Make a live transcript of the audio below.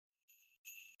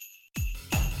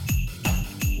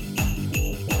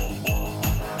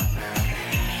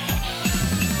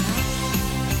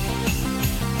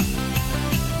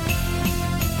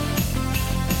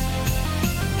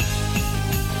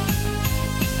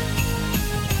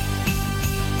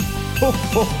Ho,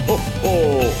 ho, ho,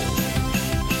 ho.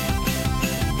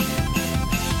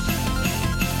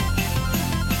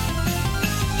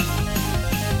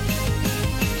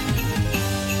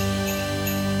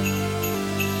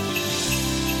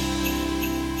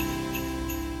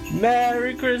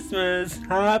 Merry Christmas!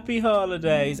 Happy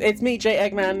holidays! It's me, Jay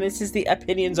Eggman. This is the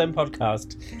Opinion Zone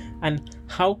podcast. And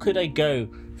how could I go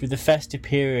through the festive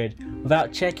period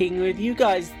without checking with you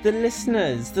guys, the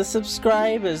listeners, the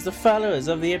subscribers, the followers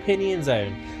of the Opinion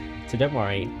Zone? So don't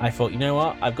worry, I thought, you know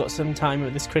what? I've got some time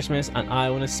over this Christmas and I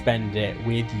want to spend it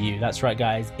with you. That's right,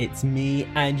 guys. It's me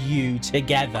and you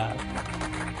together.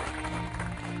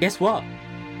 Guess what?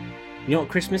 You know what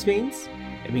Christmas means?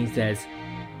 It means there's,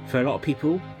 for a lot of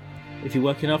people, if you're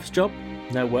working an office job,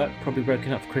 no work, probably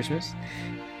broken up for Christmas.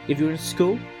 If you're in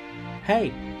school,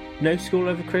 hey, no school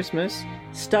over Christmas.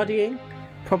 Studying,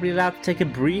 probably allowed to take a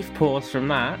brief pause from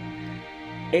that.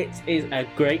 It is a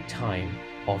great time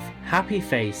of happy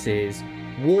faces,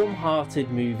 warm-hearted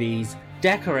movies,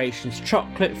 decorations,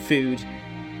 chocolate food,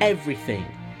 everything.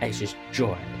 It's just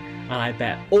joy. And I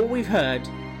bet all we've heard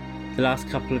the last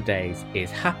couple of days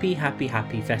is happy, happy,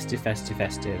 happy, festive, festive,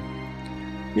 festive.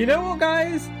 You know what,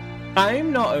 guys?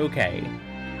 I'm not okay.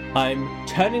 I'm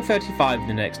turning 35 in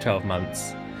the next 12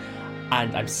 months,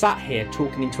 and I'm sat here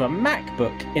talking into a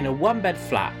MacBook in a one-bed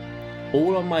flat,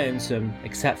 all on my own,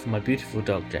 except for my beautiful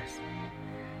dog, Jess.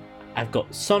 I've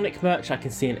got Sonic merch I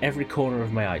can see in every corner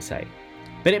of my eyesight.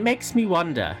 But it makes me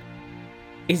wonder,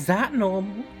 is that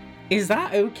normal? Is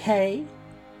that okay?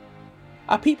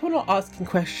 Are people not asking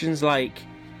questions like,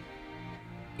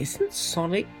 isn't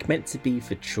Sonic meant to be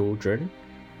for children?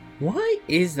 Why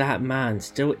is that man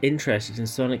still interested in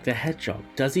Sonic the Hedgehog?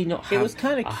 Does he not have it was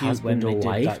kind of a cute husband when or they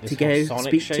wife did, like, to go Sonic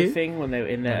speak show to? thing when they were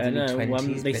in their early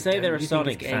 20s. They say they're a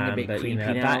Sonic fan, bit but you know, creepy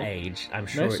at now. that age, I'm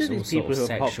sure Most it's of these all people sort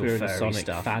who of are sexual popular in the furry Sonic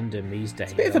stuff. fandom these days.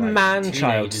 It's a bit of a like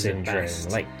man-child teenagers at syndrome. best.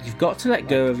 Like, you've got to let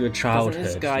go of your childhood. Doesn't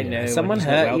this guy you know? know Someone when he's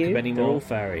not hurt welcome you? anymore? They're all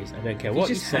furries. I don't care what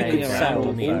you just say. hanging around all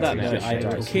on the internet, I a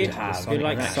don't kid have. has Who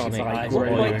likes Sonic. Sonic? Like, What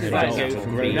what point does does that that go go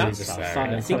from from? That's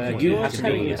Fun. I think you you are have to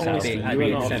telling be me honestly, honestly, you are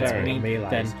you not are very telling me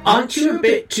then. Aren't you a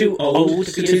bit too old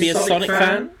to be a Sonic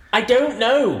fan? I don't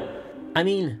know. I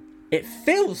mean, it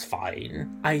feels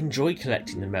fine. I enjoy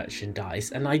collecting the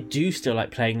merchandise, and I do still like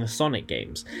playing the Sonic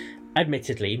games.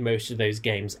 Admittedly, most of those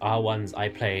games are ones I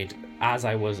played as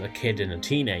I was a kid and a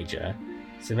teenager,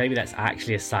 so maybe that's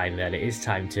actually a sign that it is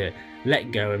time to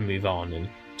let go and move on and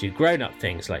do grown-up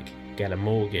things like get a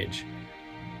mortgage,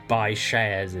 buy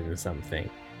shares in something.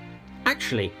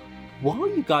 Actually, while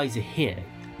you guys are here,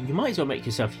 you might as well make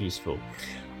yourself useful.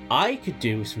 I could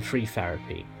do some free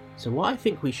therapy. So what I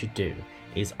think we should do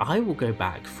is I will go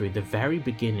back through the very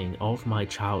beginning of my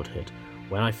childhood,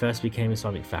 when I first became a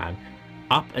Sonic fan,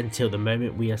 up until the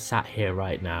moment we are sat here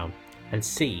right now, and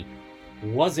see,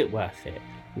 was it worth it?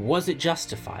 Was it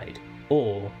justified?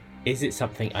 Or is it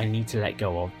something I need to let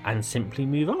go of and simply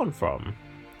move on from?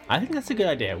 I think that's a good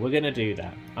idea. We're going to do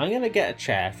that. I'm going to get a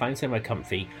chair, find somewhere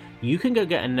comfy. You can go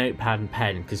get a notepad and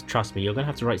pen, because trust me, you're going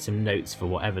to have to write some notes for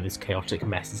whatever this chaotic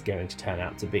mess is going to turn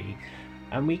out to be.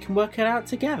 And we can work it out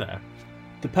together.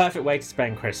 The perfect way to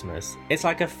spend Christmas. It's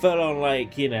like a full-on,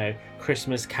 like, you know,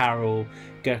 Christmas carol,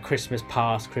 go Christmas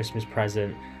past, Christmas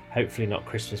present, hopefully not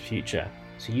Christmas future.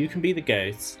 So you can be the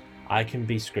ghosts, I can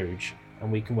be Scrooge,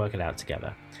 and we can work it out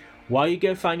together. While you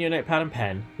go find your notepad and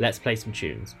pen, let's play some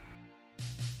tunes.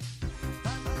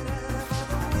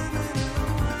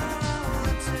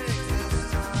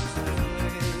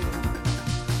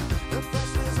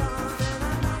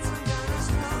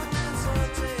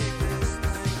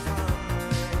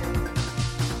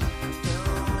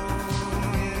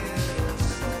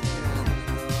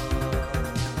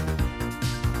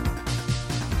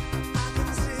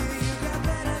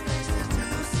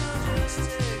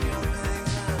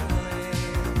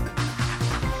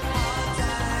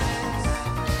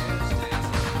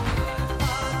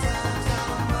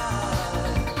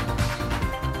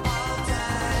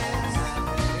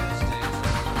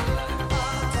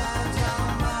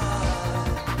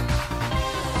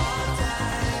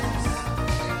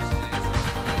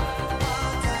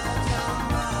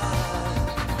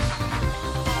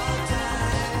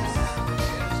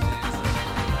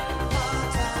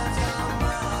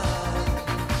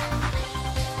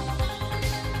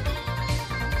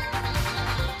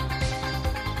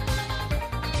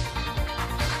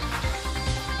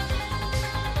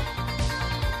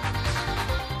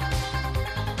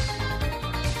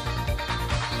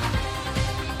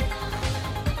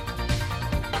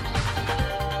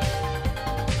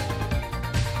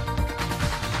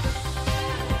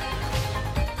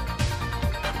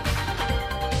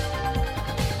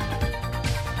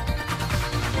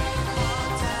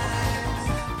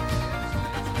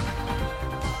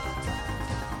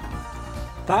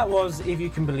 That was, if you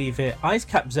can believe it, Ice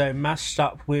Cap Zone mashed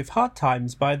up with Hard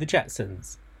Times by the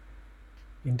Jetsons.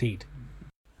 Indeed.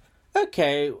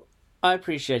 Okay, I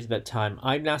appreciated that time.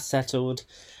 I'm now settled,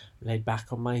 laid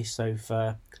back on my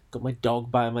sofa, got my dog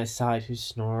by my side who's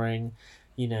snoring.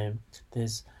 You know,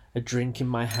 there's a drink in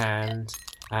my hand,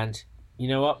 and you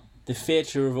know what? The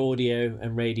theatre of audio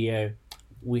and radio,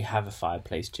 we have a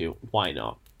fireplace too. Why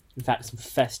not? In fact, some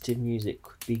festive music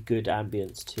could be good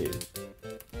ambience too.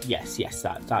 Yes,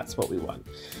 that's what we want.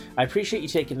 I appreciate you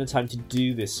taking the time to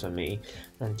do this for me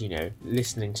and, you know,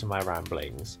 listening to my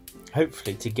ramblings.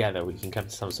 Hopefully together we can come to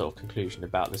some sort of conclusion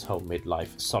about this whole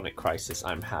midlife Sonic crisis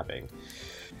I'm having.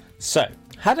 So,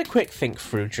 had a quick think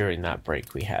through during that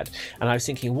break we had, and I was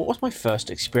thinking, what was my first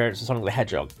experience with Sonic the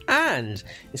Hedgehog? And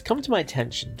it's come to my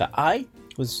attention that I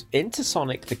was into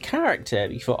Sonic the character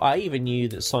before I even knew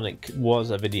that Sonic was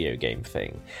a video game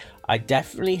thing. I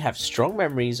definitely have strong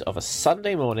memories of a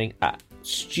Sunday morning at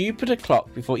stupid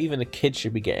o'clock before even a kid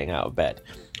should be getting out of bed,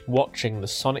 watching the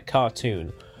Sonic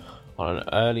cartoon on an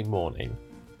early morning.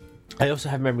 I also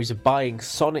have memories of buying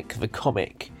Sonic the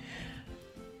comic.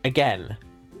 Again,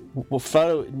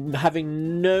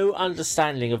 having no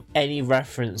understanding of any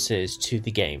references to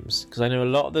the games, because I know a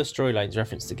lot of the storylines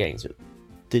reference the games, but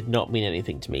did not mean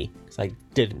anything to me because I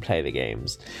didn't play the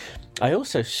games. I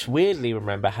also weirdly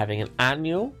remember having an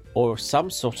annual or some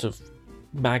sort of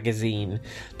magazine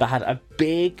that had a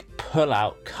big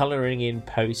pull-out colouring in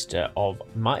poster of,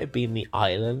 might have been the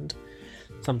island,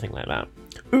 something like that.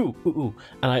 Ooh.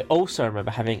 And I also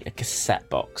remember having a cassette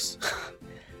box.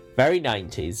 Very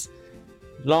 90s.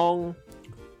 Long,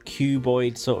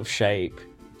 cuboid sort of shape,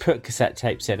 put cassette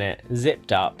tapes in it,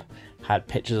 zipped up, had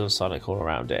pictures of Sonic all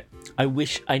around it. I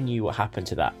wish I knew what happened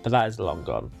to that, but that is long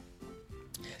gone.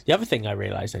 The other thing I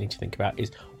realised I need to think about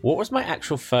is, what was my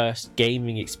actual first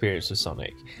gaming experience with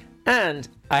Sonic? And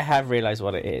I have realised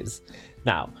what it is.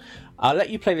 Now, I'll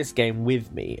let you play this game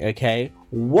with me, okay?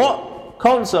 What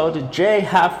console did Jay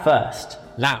have first?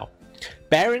 Now,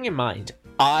 bearing in mind,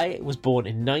 I was born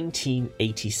in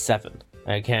 1987,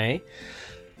 okay?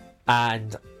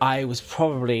 And I was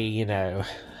probably, you know,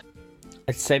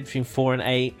 I'd say between 4 and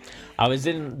 8. I was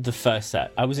in the first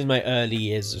set. I was in my early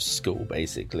years of school,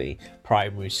 basically.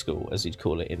 Primary school, as we'd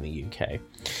call it in the UK.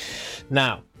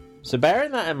 Now, so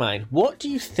bearing that in mind, what do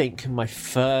you think my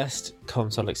first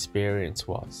console experience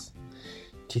was?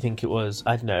 Do you think it was,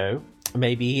 I don't know,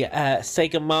 maybe a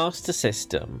Sega Master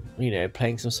System? You know,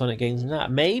 playing some Sonic games in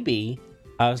that. Maybe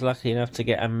I was lucky enough to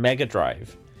get a Mega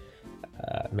Drive.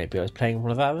 Maybe I was playing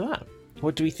one of that.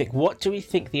 What do we think? What do we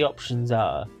think the options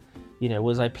are? You know,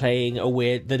 was I playing the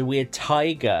weird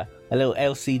Tiger, a little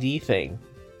LCD thing?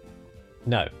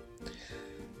 No.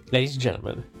 Ladies and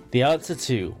gentlemen, the answer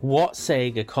to what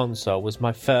Sega console was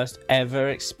my first ever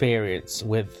experience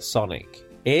with Sonic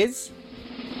is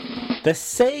the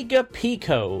Sega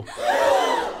Pico.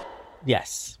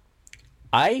 Yes.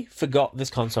 I forgot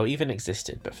this console even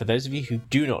existed, but for those of you who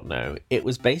do not know, it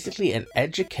was basically an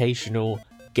educational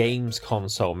games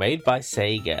console made by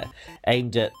Sega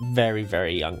aimed at very,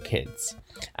 very young kids.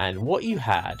 And what you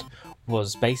had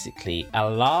was basically a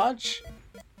large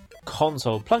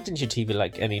console plugged into your TV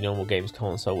like any normal games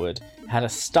console would. It had a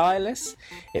stylus.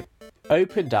 It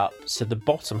opened up so the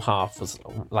bottom half was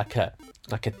like a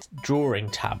drawing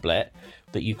tablet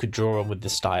that you could draw on with the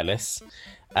stylus.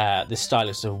 The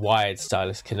stylus, a wired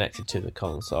stylus connected to the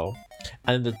console,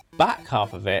 and the back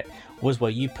half of it was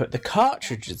where you put the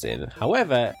cartridges in.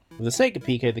 However, with the Sega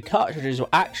Pico, the cartridges were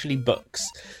actually books,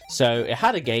 so it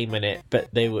had a game in it, but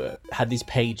they had these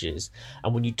pages,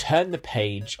 and when you turn the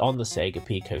page on the Sega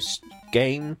Pico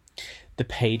game, the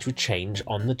page would change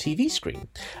on the TV screen.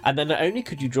 And then not only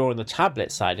could you draw on the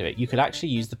tablet side of it, you could actually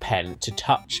use the pen to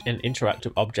touch and interact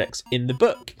with objects in the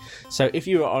book. So if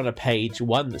you were on a page,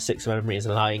 one that sticks in memory is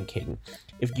Lion King,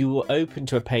 if you were open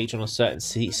to a page on a certain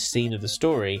scene of the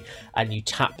story and you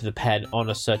tapped the pen on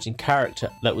a certain character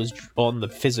that was on the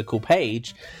physical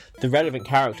page, the relevant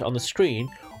character on the screen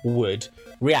would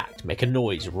react, make a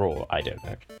noise, roar, I don't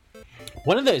know.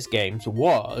 One of those games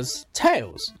was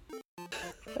Tails.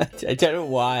 I don't know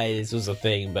why this was a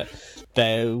thing, but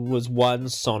there was one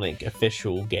Sonic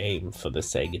official game for the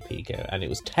Sega Pico, and it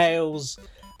was Tails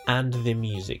and the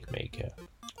Music Maker,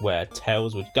 where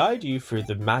Tails would guide you through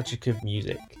the magic of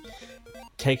music,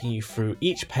 taking you through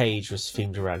each page was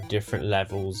themed around different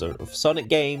levels of Sonic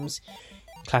games.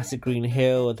 Classic Green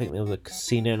Hill, I think there was a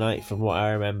casino night from what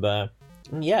I remember.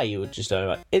 And yeah, you would just learn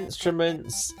about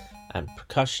instruments and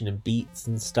percussion and beats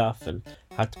and stuff, and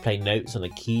how to play notes on a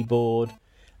keyboard.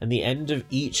 And the end of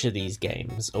each of these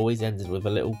games always ended with a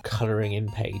little colouring in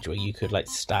page where you could like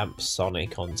stamp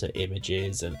Sonic onto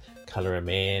images and colour him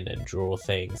in and draw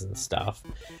things and stuff.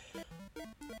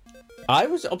 I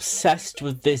was obsessed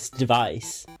with this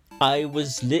device. I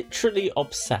was literally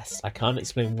obsessed. I can't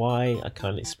explain why. I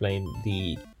can't explain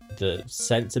the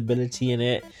sensibility in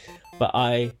it, but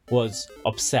I was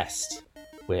obsessed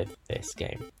with this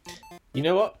game. You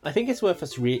know what? I think it's worth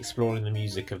us re-exploring the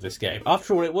music of this game.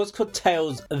 After all, it was called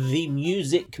Tails the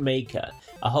Music Maker,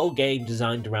 a whole game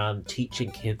designed around teaching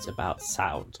kids about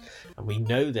sound. And we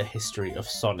know the history of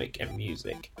Sonic and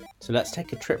music. So let's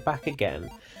take a trip back again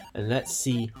and let's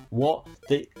see what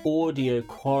the audio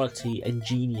quality and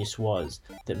genius was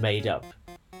that made up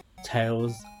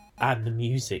Tails and the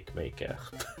Music Maker.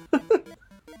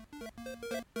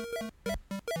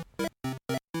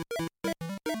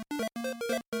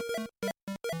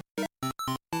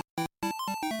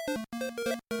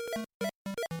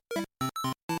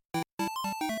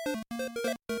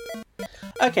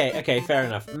 Okay, fair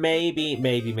enough. Maybe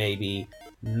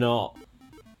not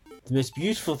the most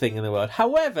beautiful thing in the world.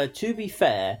 However, to be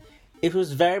fair, it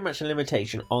was very much a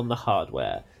limitation on the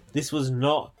hardware. This was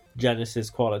not Genesis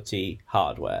quality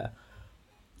hardware.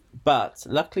 But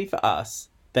luckily for us,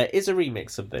 there is a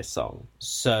remix of this song.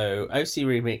 So OC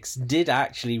Remix did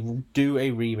actually do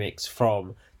a remix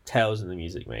from Tails and the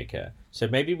Music Maker. So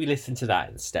maybe we listen to that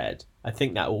instead. I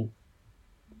think that will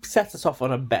set us off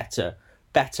on a better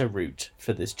route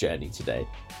for this journey today.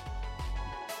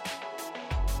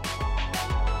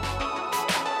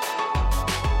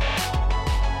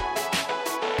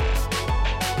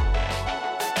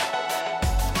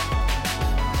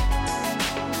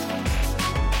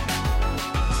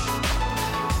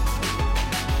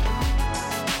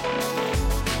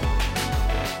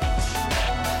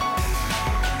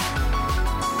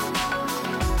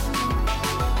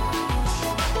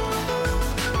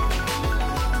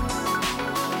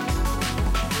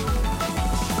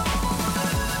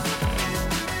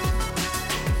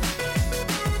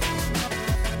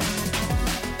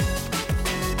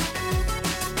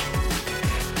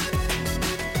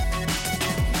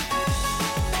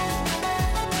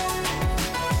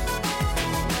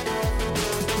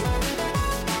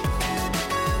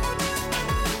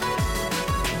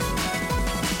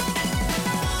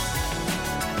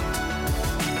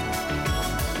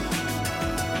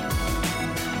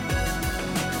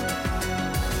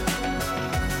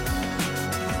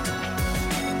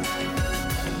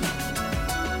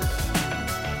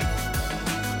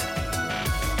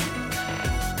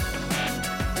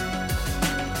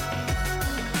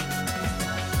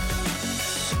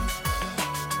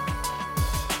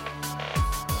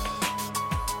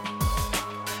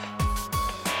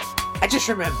 I just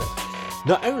remembered.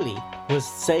 Not only was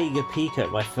Sega Pico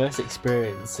my first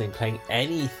experience in playing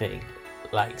anything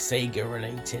like Sega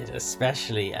related,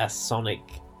 especially a Sonic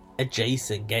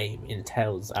adjacent game in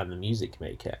Tails and the Music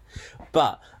Maker,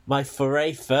 but my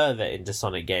foray further into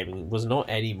Sonic gaming was not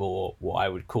anymore what I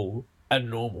would call a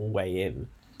normal way in.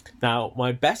 Now,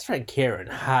 my best friend Kieran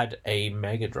had a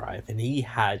Mega Drive, and he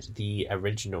had the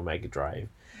original Mega Drive.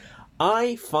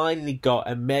 I finally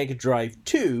got a Mega Drive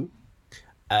 2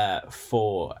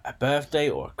 for a birthday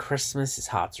or a Christmas, it's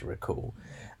hard to recall.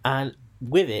 And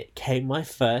with it came my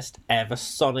first ever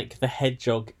Sonic the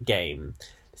Hedgehog game.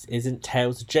 This isn't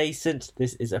Tails adjacent,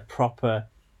 this is a proper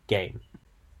game.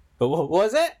 But what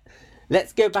was it?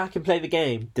 Let's go back and play the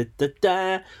game.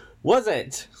 Was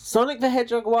it Sonic the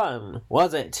Hedgehog 1?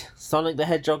 Was it Sonic the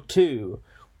Hedgehog 2?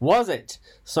 Was it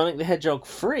Sonic the Hedgehog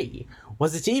 3?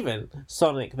 Was it even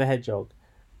Sonic the Hedgehog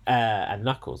and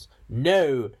Knuckles?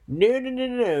 No.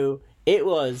 It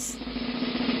was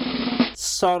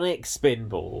Sonic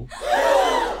Spinball.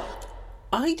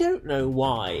 I don't know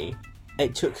why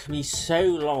it took me so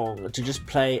long to just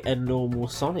play a normal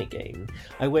Sonic game.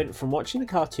 I went from watching the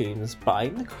cartoons,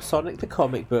 buying the Sonic the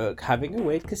comic book, having a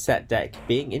weird cassette deck,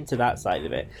 being into that side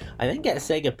of it. I then get a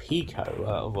Sega Pico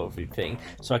of everything,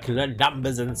 so I can learn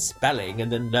numbers and spelling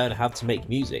and then learn how to make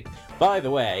music. By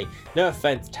the way, no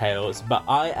offense, Tails, but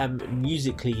I am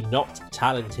musically not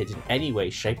talented in any way,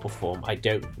 shape or form. I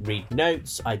don't read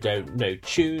notes, I don't know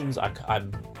tunes,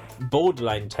 I'm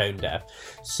borderline tone deaf,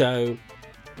 so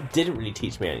didn't really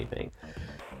teach me anything.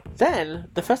 Then,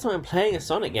 the first time I'm playing a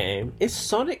Sonic game is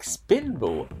Sonic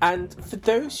Spinball, and for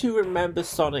those who remember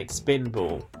Sonic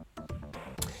Spinball,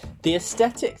 the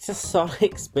aesthetic to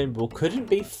Sonic Spinball couldn't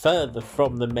be further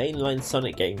from the mainline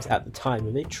Sonic games at the time,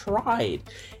 and they tried.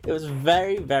 It was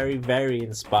very, very, very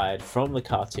inspired from the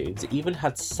cartoons. It even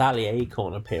had Sally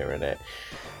Acorn appear in it.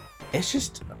 It's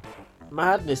just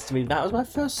madness to me. That was my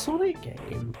first Sonic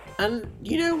game. And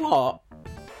you know what?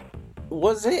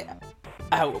 Was it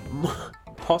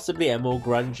possibly a more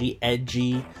grungy,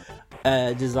 edgy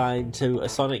design to a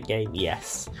Sonic game?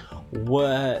 Yes.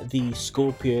 Were the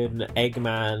Scorpion,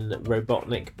 Eggman,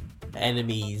 Robotnik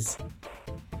enemies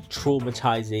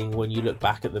traumatizing when you look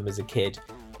back at them as a kid?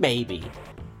 Maybe.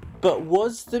 But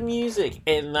was the music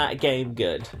in that game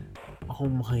good? Oh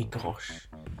my gosh.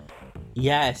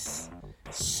 Yes.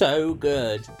 So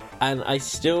good. And I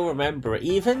still remember it.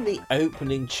 Even the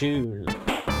opening tune.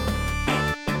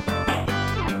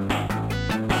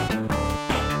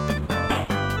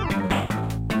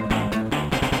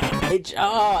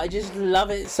 I just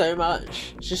love it so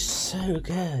much. Just so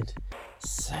good.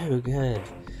 So good.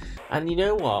 And you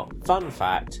know what? Fun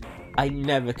fact, I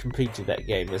never completed that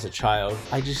game as a child.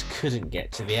 I just couldn't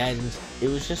get to the end. It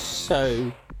was just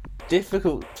so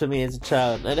difficult for me as a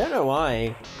child. I don't know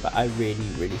why, but I really,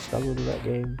 really struggled with that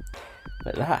game.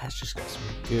 But that has just got some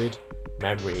good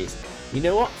memories. You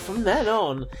know what? From then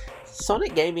on,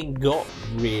 Sonic gaming got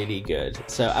really good.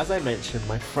 So as I mentioned,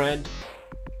 my friend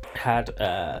had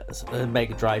a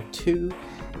Mega Drive 2.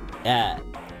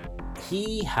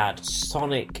 He had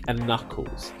Sonic and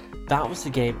Knuckles. That was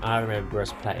the game I remember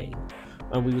us playing.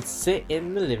 And we would sit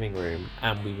in the living room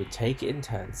and we would take it in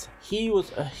turns. He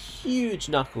was a huge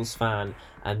Knuckles fan,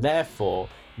 and therefore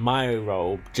my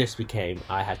role just became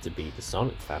I had to be the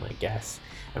Sonic fan, I guess.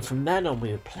 And from then on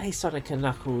we would play Sonic and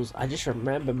Knuckles. I just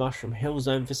remember Mushroom Hill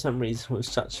Zone for some reason with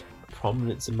such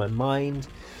prominence in my mind.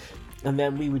 And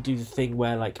then we would do the thing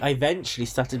where, like, I eventually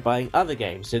started buying other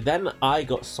games. So then I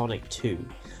got Sonic 2.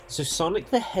 So Sonic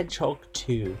the Hedgehog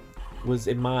 2 was,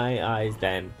 in my eyes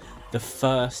then, the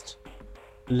first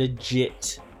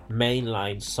legit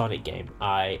mainline Sonic game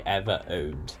I ever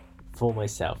owned for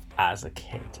myself as a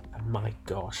kid. And my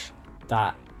gosh,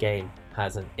 that game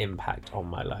has an impact on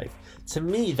my life. To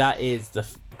me, that is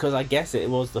because I guess it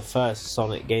was the first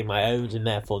Sonic game I owned, and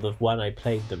therefore the one I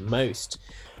played the most.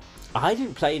 I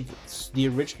didn't play the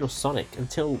original Sonic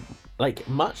until, like,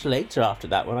 much later after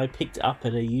that, when I picked it up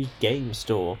in a used game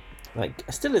store, like,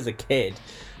 still as a kid,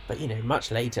 but, you know,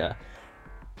 much later.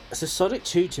 So Sonic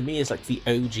 2 to me is like the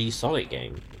OG Sonic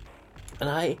game, and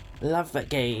I love that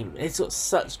game. It's got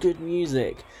such good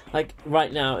music. Like,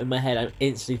 right now in my head I'm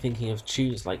instantly thinking of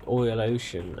tunes like Oil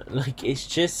Ocean. Like, it's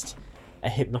just a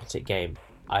hypnotic game.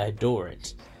 I adore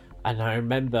it. And I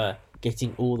remember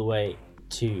getting all the way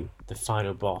to the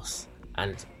final boss,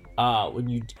 and when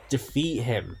you defeat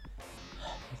him,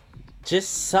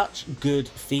 just such good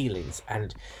feelings.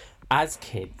 And as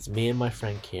kids, me and my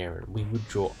friend Kieran, we would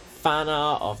draw fan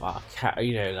art of our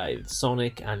like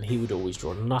Sonic, and he would always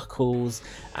draw Knuckles,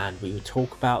 and we would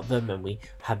talk about them, and we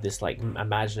had this like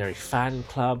imaginary fan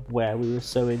club where we were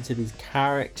so into these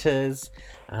characters,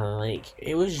 and like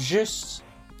it was just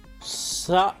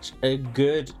such a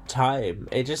good time.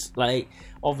 It just, like,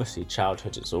 obviously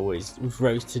childhood is always with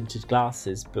rose tinted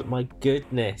glasses, but my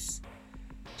goodness,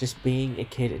 just being a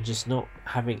kid and just not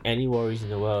having any worries in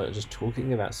the world and just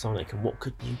talking about Sonic and what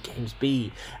could new games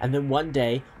be. And then one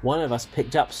day one of us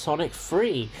picked up Sonic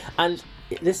 3, and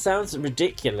this sounds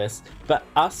ridiculous, but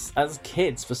us as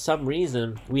kids, for some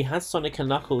reason, we had Sonic and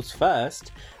Knuckles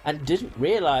first and didn't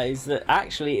realise that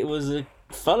actually it was a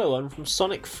follow-on from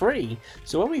Sonic 3.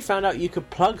 So when we found out you could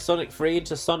plug Sonic 3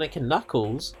 into Sonic and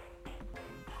Knuckles,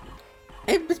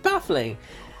 it was baffling.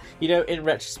 You know, in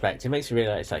retrospect, it makes me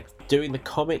realise, like, doing the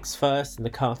comics first and the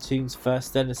cartoons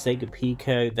first, then the Sega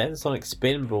Pico, then Sonic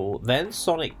Spinball, then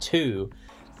Sonic 2,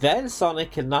 then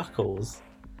Sonic and Knuckles,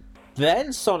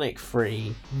 then Sonic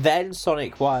 3, then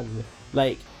Sonic 1.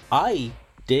 Like, I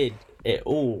did it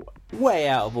all way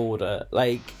out of order.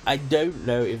 Like, I don't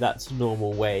know if that's a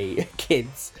normal way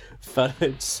kids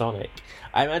followed Sonic.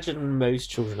 I imagine most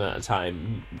children at the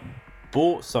time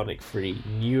bought Sonic 3,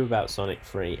 knew about Sonic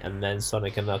 3, and then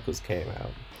Sonic and Knuckles came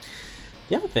out.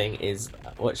 The other thing is,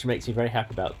 which makes me very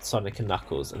happy about Sonic and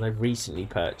Knuckles, and I've recently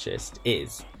purchased,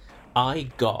 is I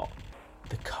got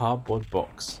the cardboard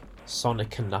box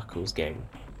Sonic and Knuckles game.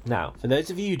 Now, for those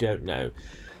of you who don't know,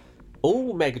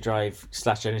 all Mega Drive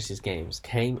 / Genesis games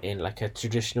came in like a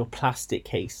traditional plastic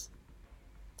case,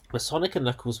 but Sonic and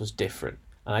Knuckles was different.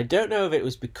 And I don't know if it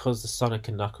was because the Sonic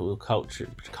and Knuckles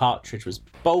cartridge was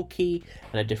bulky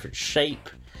and a different shape,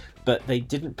 but they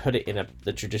didn't put it in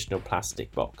the traditional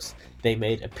plastic box. They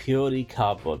made a purely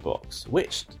cardboard box,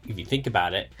 which, if you think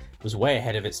about it, was way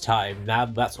ahead of its time. Now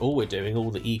that's all we're doing,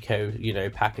 all the eco,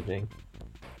 packaging.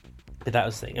 But that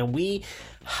was the thing. And we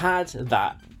had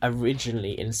that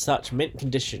originally in such mint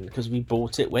condition because we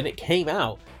bought it when it came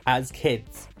out as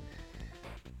kids.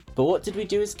 But what did we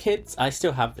do as kids? I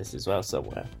still have this as well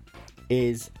somewhere.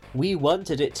 Is we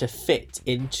wanted it to fit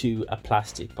into a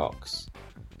plastic box.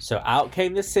 So out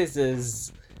came the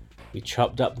scissors. We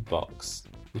chopped up the box.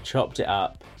 We chopped it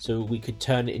up so we could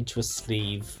turn it into a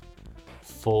sleeve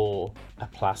for a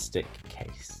plastic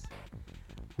case.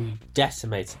 We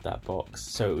decimated that box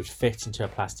so it would fit into a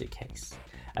plastic case.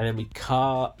 And then we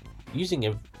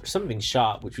using something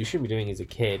sharp, which we shouldn't be doing as a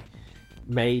kid,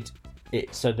 made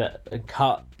it so that and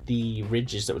cut the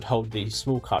ridges that would hold the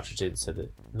small cartridge in so the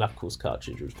Knuckles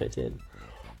cartridge would fit in.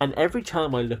 And every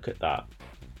time I look at that,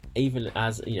 even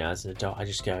as an adult, I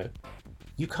just go,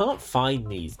 you can't find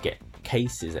these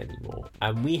cases anymore.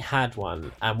 And we had one,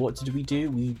 and what did we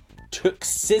do? We took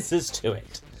scissors to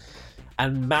it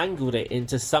and mangled it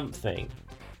into something.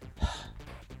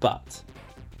 But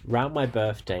around my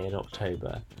birthday in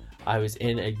October, I was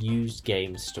in a used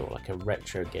game store, like a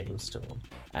retro game store,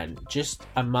 and just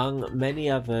among many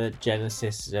other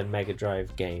Genesis and Mega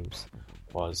Drive games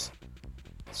was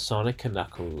Sonic &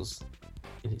 Knuckles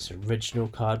in its original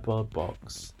cardboard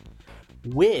box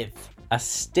with a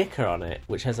sticker on it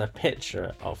which has a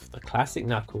picture of the classic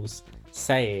Knuckles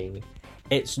saying,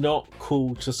 "It's not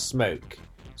cool to smoke."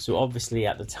 So obviously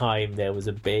at the time there was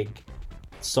a big...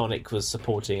 Sonic was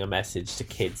supporting a message to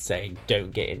kids saying, don't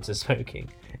get into smoking.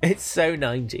 It's so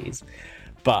 90s.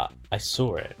 But I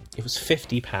saw it. It was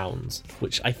 £50,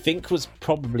 which I think was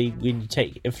probably, when you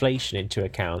take inflation into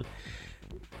account,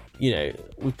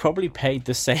 we probably paid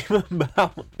the same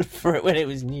amount for it when it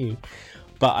was new.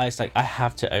 But I was like, I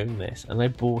have to own this. And I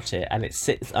bought it, and it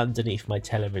sits underneath my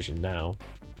television now.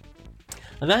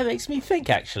 And that makes me think,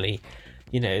 actually,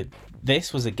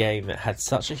 this was a game that had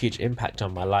such a huge impact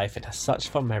on my life. It has such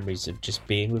fun memories of just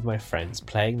being with my friends,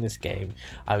 playing this game.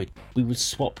 We would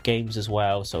swap games as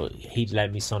well. So he'd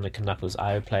lend me Sonic and Knuckles.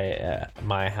 I would play it at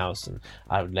my house, and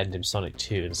I would lend him Sonic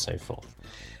 2 and so forth.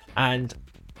 And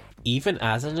even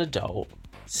as an adult,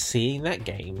 seeing that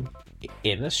game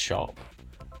in a shop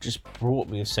just brought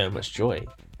me so much joy.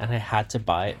 And I had to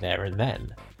buy it there and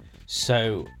then.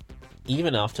 So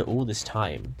even after all this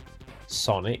time,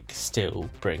 Sonic still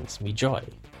brings me joy.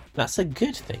 That's a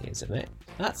good thing, isn't it?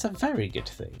 That's a very good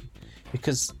thing.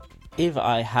 Because if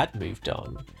I had moved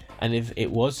on, and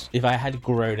if I had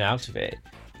grown out of it,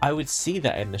 I would see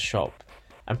that in the shop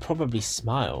and probably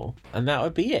smile, and that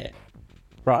would be it.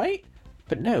 Right?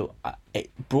 But no, it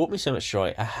brought me so much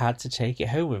joy, I had to take it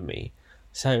home with me.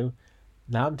 So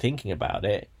now I'm thinking about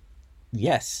it,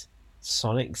 yes,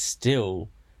 Sonic still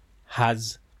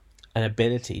has an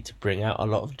ability to bring out a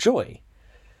lot of joy.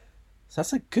 So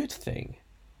that's a good thing,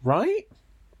 right?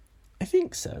 I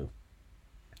think so.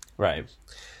 Right.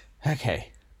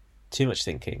 Okay. Too much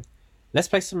thinking. Let's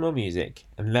play some more music,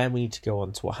 and then we need to go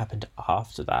on to what happened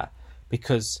after that.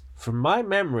 Because from my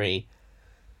memory,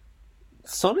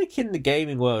 Sonic in the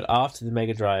gaming world after the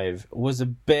Mega Drive was a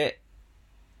bit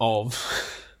of...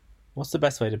 what's the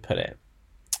best way to put it?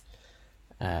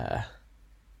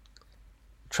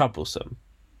 Troublesome.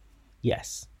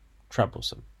 Yes,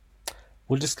 troublesome.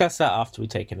 We'll discuss that after we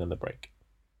take another break.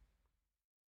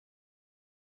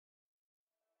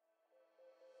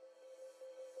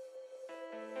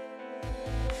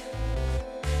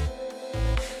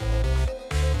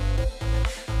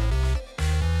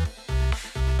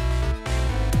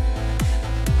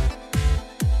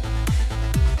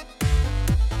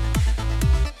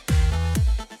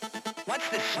 What's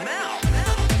the smell?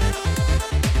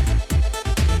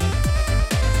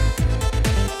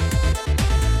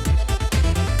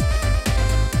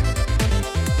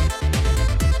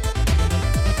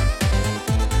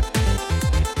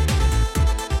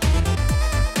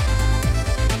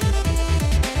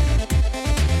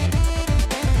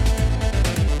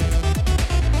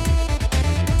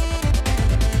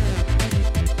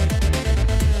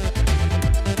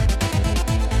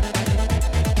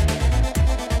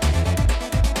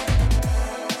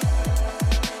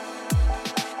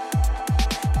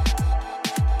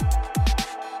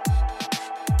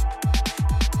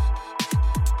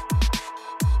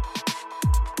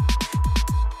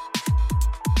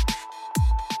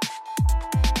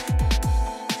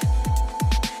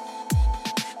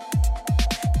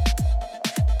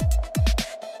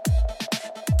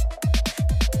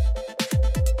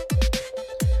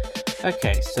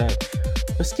 Okay, so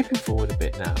we're skipping forward a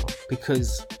bit now,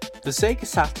 because the Sega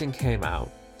Saturn came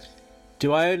out.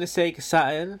 Do I own a Sega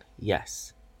Saturn?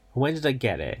 Yes. When did I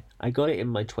get it? I got it in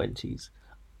my 20s.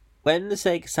 When the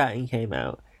Sega Saturn came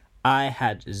out, I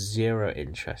had zero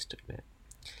interest in it.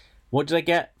 What did I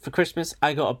get for Christmas?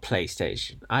 I got a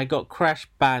PlayStation. I got Crash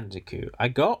Bandicoot. I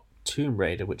got Tomb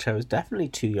Raider, which I was definitely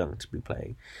too young to be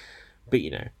playing. But,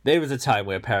 there was a time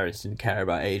where parents didn't care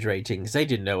about age ratings. They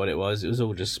didn't know what it was. It was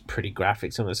all just pretty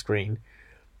graphics on the screen.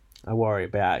 I worry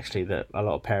about actually that a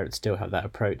lot of parents still have that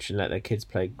approach and let their kids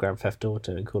play Grand Theft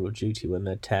Auto and Call of Duty when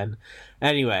they're 10.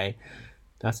 Anyway,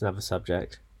 that's another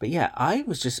subject. But yeah, I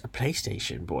was just a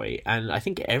PlayStation boy, and I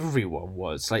think everyone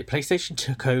was. Like, PlayStation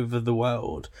took over the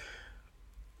world.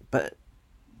 But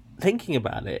thinking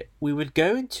about it, we would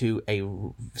go into a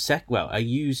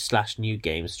used/new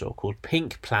game store called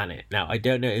Pink Planet. Now, I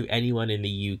don't know if anyone in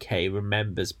the UK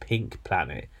remembers Pink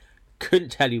Planet.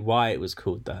 Couldn't tell you why it was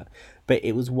called that, but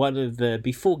it was one of the,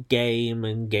 before Game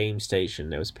and Game Station,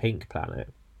 there was Pink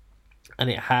Planet, and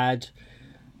it had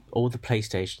all the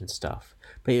PlayStation stuff,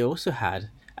 but it also had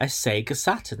a Sega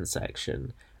Saturn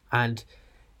section. And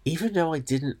even though I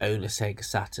didn't own a Sega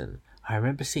Saturn, I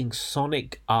remember seeing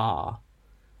Sonic R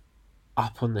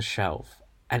up on the shelf,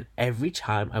 and every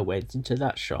time I went into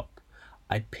that shop,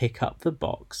 I'd pick up the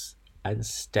box and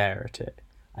stare at it.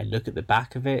 I'd look at the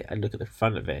back of it, I'd look at the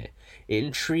front of it. It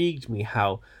intrigued me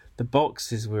how the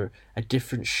boxes were a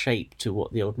different shape to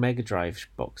what the old Mega Drive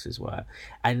boxes were,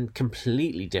 and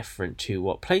completely different to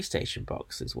what PlayStation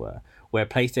boxes were, where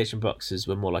PlayStation boxes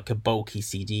were more like a bulky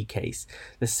CD case.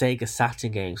 The Sega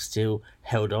Saturn games still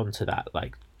held on to that,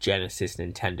 like, Genesis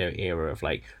Nintendo era of,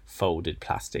 like, folded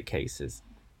plastic cases.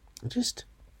 I just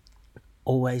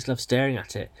always loved staring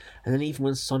at it. And then even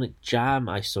when Sonic Jam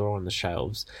I saw on the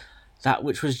shelves, that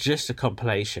which was just a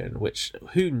compilation, which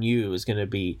who knew was going to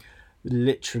be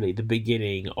literally the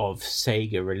beginning of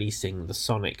Sega releasing the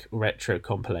Sonic retro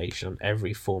compilation on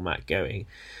every format going.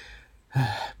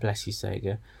 Bless you,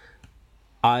 Sega.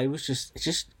 I was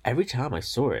just every time I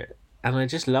saw it, and I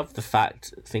just loved the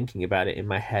fact, thinking about it in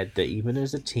my head, that even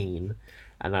as a teen,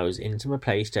 and I was into my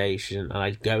PlayStation, and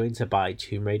I'd go in to buy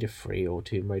Tomb Raider 3 or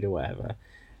Tomb Raider whatever,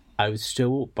 I would still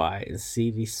walk by and see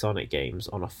these Sonic games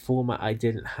on a format I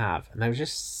didn't have, and there was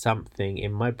just something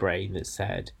in my brain that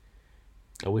said,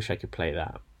 I wish I could play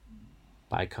that,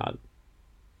 but I can't.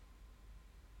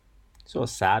 It's sort of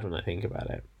sad when I think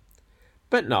about it.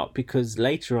 But not, because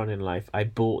later on in life I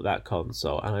bought that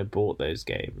console and I bought those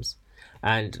games.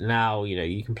 And now,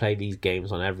 you can play these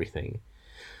games on everything.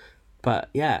 But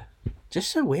yeah,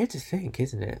 just so weird to think,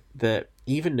 isn't it? That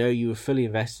even though you were fully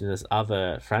invested in this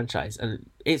other franchise, and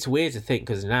it's weird to think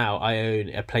because now I own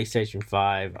a PlayStation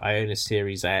 5, I own a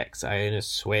Series X, I own a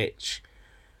Switch.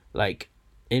 Like,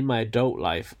 in my adult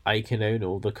life, I can own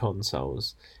all the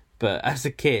consoles. But as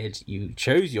a kid, you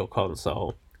chose your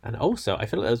console. And also, I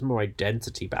feel like there was more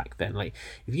identity back then. Like,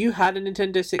 if you had a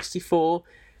Nintendo 64,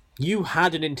 you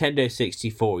had a Nintendo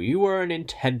 64. You were a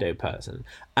Nintendo person.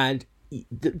 And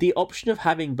the option of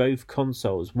having both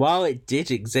consoles, while it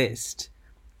did exist,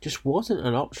 just wasn't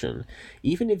an option.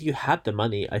 Even if you had the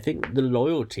money, I think the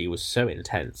loyalty was so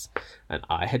intense. And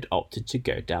I had opted to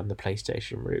go down the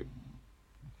PlayStation route.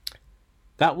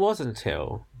 That was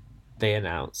until they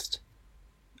announced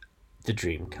the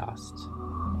Dreamcast.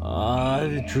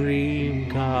 The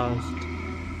Dreamcast.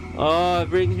 It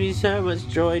brings me so much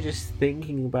joy just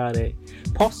thinking about it.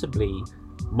 Possibly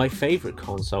my favourite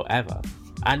console ever.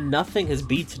 And nothing has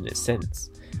beaten it since.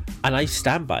 And I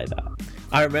stand by that.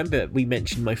 I remember we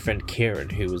mentioned my friend Kieran,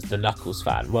 who was the Knuckles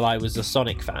fan. Well, I was a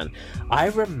Sonic fan. I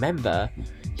remember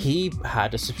he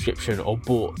had a subscription or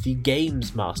bought the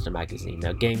Games Master magazine.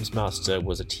 Now, Games Master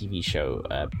was a TV show,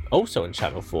 also on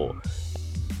Channel 4.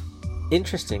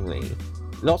 Interestingly,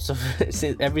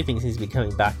 everything seems to be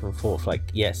coming back and forth. Like,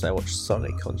 yes, I watched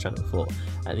Sonic on Channel 4,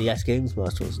 and yes, Games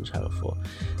Master was on Channel 4.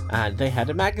 And they had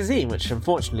a magazine, which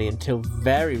unfortunately, until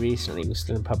very recently, was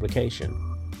still in publication.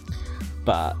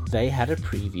 But they had a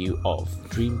preview of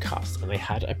Dreamcast, and they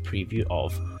had a preview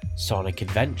of Sonic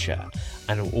Adventure,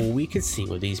 and all we could see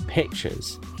were these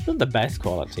pictures, not the best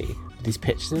quality, but these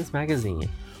pictures in this magazine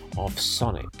of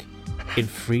Sonic in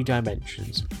 3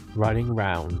 dimensions running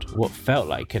around what felt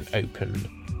like an open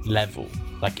level,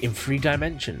 like in 3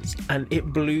 dimensions, and it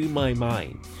blew my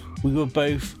mind. We were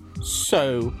both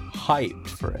so hyped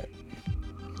for it.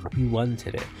 We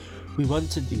wanted it. We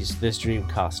wanted this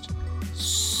Dreamcast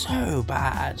so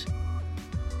bad.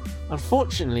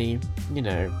 Unfortunately,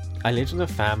 I lived in a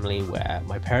family where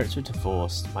my parents were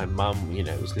divorced. My mum,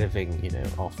 was living,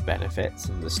 off benefits,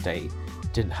 and the state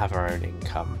didn't have her own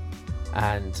income.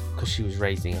 And because she was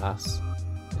raising us,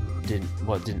 and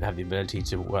didn't have the ability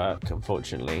to work,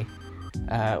 unfortunately,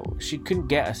 she couldn't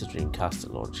get us a Dreamcast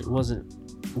at launch. It wasn't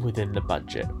within the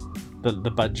budget,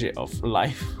 the budget of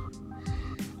life.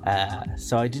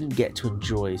 So I didn't get to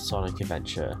enjoy Sonic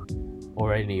Adventure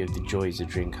or any of the joys of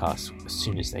Dreamcast as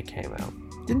soon as they came out.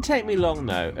 Didn't take me long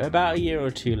though. About a year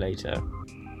or two later,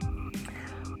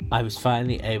 I was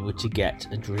finally able to get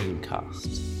a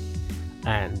Dreamcast.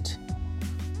 And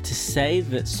to say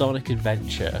that Sonic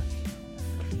Adventure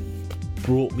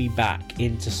brought me back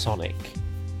into Sonic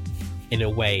in a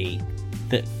way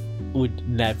that would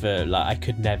never, like, I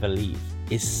could never leave.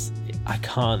 I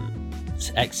can't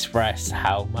express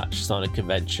how much Sonic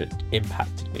Adventure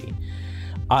impacted me.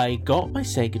 I got my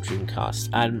Sega Dreamcast,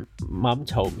 and Mum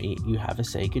told me, you have a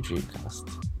Sega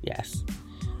Dreamcast. Yes.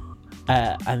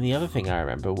 And the other thing I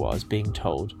remember was being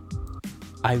told,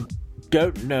 I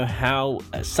don't know how,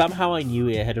 somehow I knew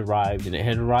it had arrived, and it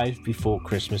had arrived before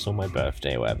Christmas or my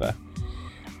birthday or whatever,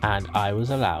 and I was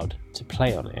allowed to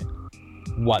play on it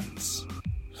once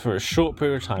for a short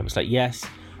period of time. It's like, yes,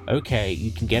 okay,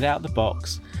 you can get out the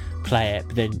box, play it,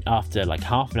 but then after like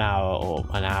half an hour or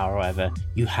an hour or whatever,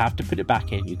 you have to put it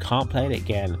back in. You can't play it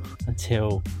again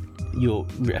until you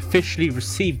officially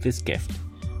receive this gift.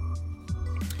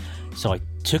 So I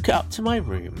took it up to my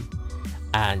room,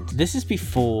 and this is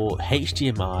before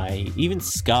HDMI, even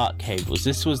SCART cables.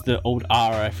 This was the old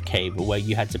RF cable where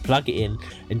you had to plug it in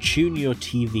and tune your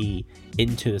TV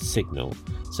into the signal.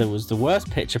 So it was the worst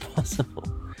picture possible.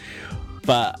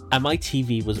 And my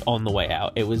TV was on the way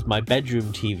out. It was my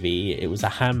bedroom TV. It was a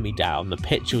hand-me-down. The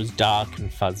picture was dark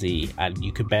and fuzzy, and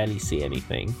you could barely see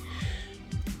anything.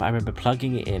 But I remember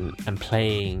plugging it in and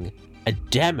playing a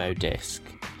demo disc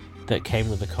that came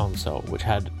with the console, which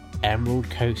had Emerald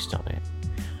Coast on it.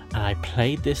 And I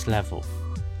played this level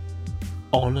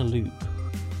on a loop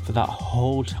for that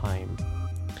whole time.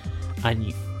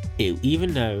 And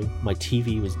even though my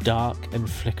TV was dark and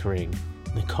flickering,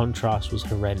 the contrast was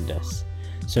horrendous.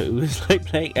 So it was like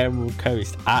playing Emerald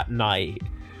Coast at night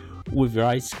with your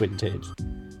eyes squinted.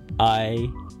 I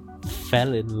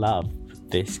fell in love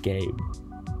with this game.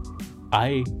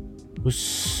 I was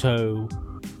so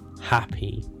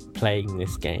happy playing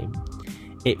this game.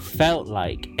 It felt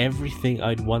like everything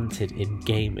I'd wanted in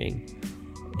gaming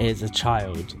as a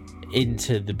child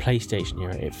into the PlayStation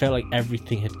era. It felt like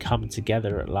everything had come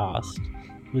together at last.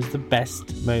 It was the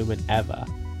best moment ever.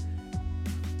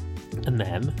 And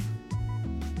then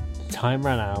the time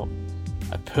ran out.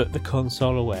 I put the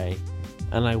console away,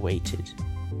 and I waited.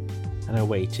 And I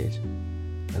waited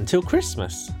until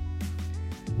Christmas.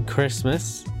 And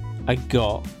Christmas, I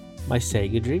got my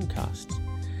Sega Dreamcast.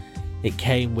 It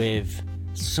came with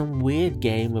some weird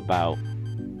game about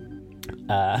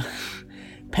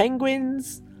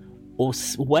penguins or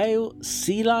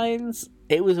sea lions.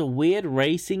 It was a weird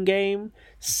racing game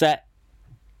set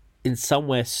in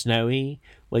somewhere snowy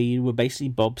where you were basically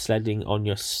bobsledding on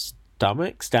your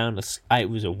stomachs down it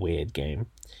was a weird game.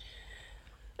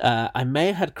 I may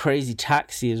have had Crazy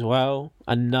Taxi as well,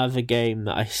 another game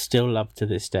that I still love to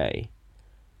this day.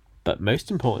 But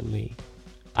most importantly,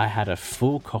 I had a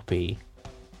full copy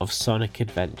of Sonic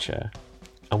Adventure.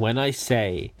 And when I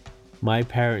say my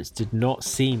parents did not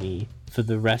see me for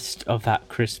the rest of that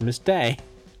Christmas day,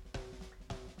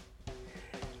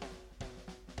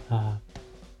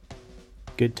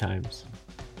 good times.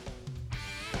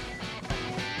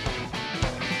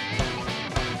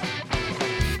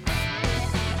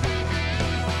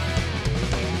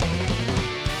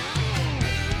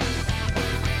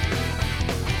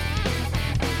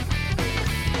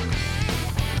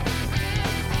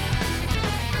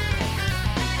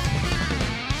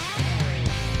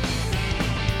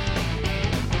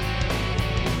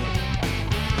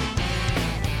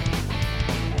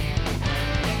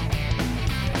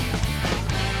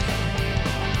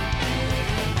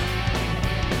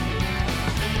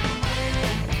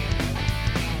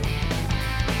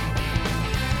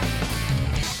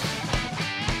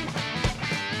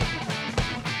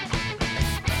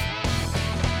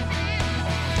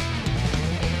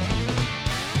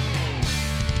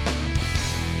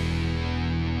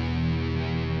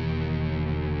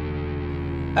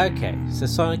 Okay, so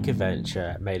Sonic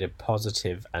Adventure made a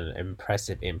positive and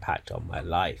impressive impact on my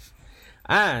life.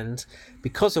 And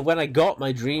because of when I got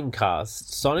my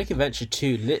Dreamcast, Sonic Adventure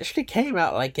 2 literally came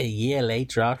out like a year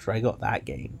later after I got that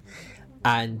game.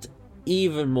 And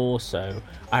even more so,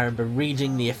 I remember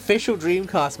reading the official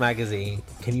Dreamcast magazine.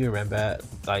 Can you remember?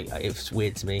 Like, it's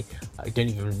weird to me. I don't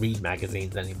even read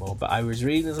magazines anymore. But I was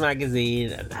reading this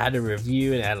magazine and had a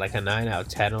review, and it had like a 9 out of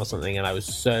 10 or something. And I was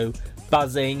so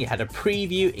buzzing. It had a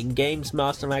preview in Games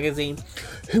Master magazine.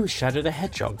 Who is Shadow the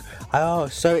Hedgehog? Oh,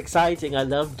 so exciting. I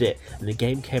loved it. And the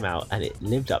game came out and it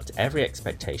lived up to every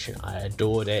expectation. I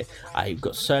adored it. I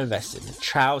got so invested in the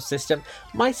trial system.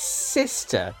 My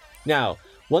sister. Now,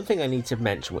 one thing I need to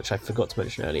mention, which I forgot to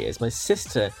mention earlier, is my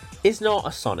sister is not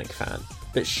a Sonic fan,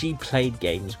 but she played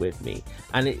games with me.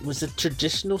 And it was a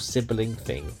traditional sibling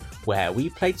thing where we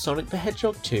played Sonic the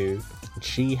Hedgehog 2 and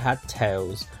she had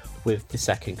Tails with the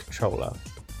second controller.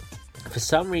 For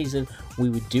some reason,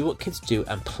 we would do what kids do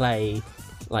and play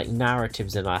like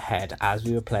narratives in our head as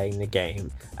we were playing the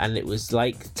game, and it was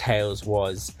like Tails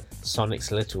was Sonic's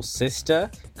little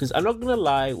sister. Because I'm not gonna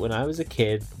lie, when I was a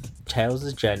kid,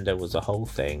 Tails' gender was a whole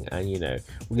thing, and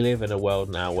we live in a world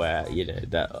now where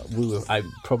that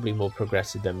I'm probably more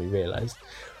progressive than we realized.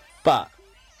 But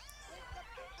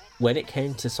when it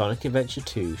came to Sonic Adventure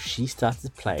 2, she started to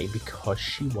play because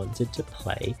she wanted to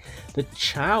play the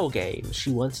Chow game. She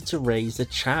wanted to raise the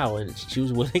Chow, and she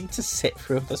was willing to sit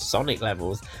through the Sonic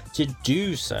levels to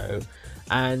do so.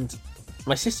 And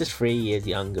my sister's 3 years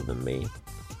younger than me.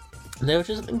 And there was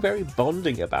just something very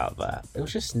bonding about that. It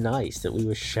was just nice that we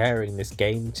were sharing this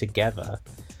game together.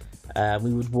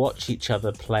 We would watch each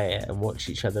other play it and watch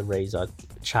each other raise our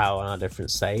Chow on our different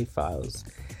save files.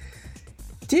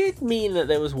 Did mean that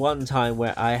there was one time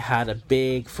where I had a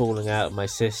big falling out with my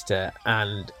sister,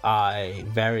 and I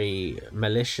very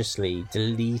maliciously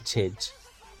deleted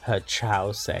her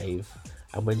Chow save,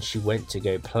 and when she went to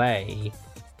go play,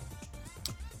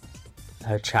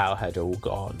 her Chow had all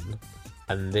gone,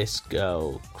 and this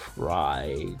girl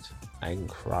cried and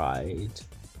cried,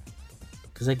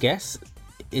 because I guess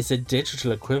it's a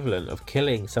digital equivalent of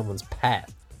killing someone's pet.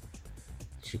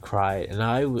 She cried, and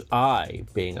I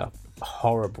being a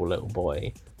horrible little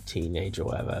boy, teenager,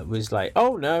 whatever, was like,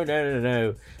 oh no,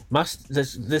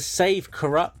 the save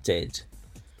corrupted.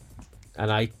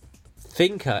 And I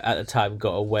think I, at the time,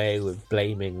 got away with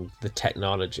blaming the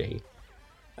technology,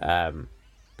 but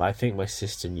I think my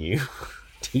sister knew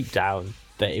deep down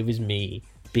that it was me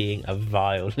being a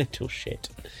vile little shit.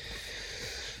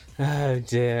 Oh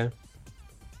dear.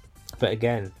 But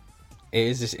again, it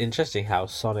is just interesting how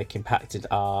Sonic impacted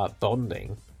our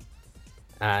bonding.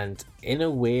 And in a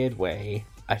weird way,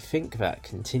 I think that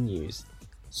continues.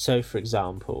 So, for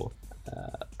example,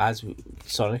 as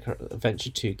Sonic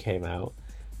Adventure 2 came out,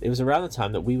 it was around the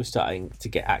time that we were starting to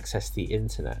get access to the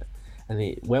internet.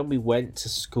 And when we went to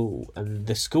school, and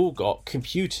the school got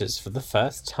computers for the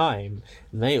first time,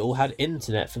 and they all had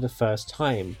internet for the first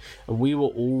time, and we were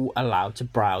all allowed to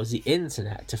browse the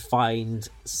internet to find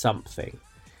something.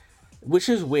 Which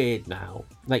is weird now.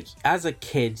 Like, as a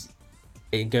kid,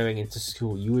 in going into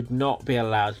school, you would not be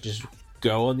allowed to just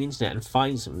go on the internet and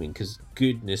find something, because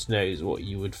goodness knows what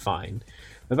you would find.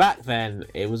 But back then,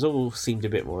 it was all seemed a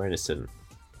bit more innocent.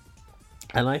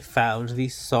 And I found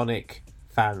these Sonic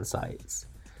fan sites.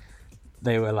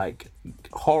 They were like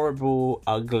horrible,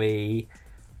 ugly,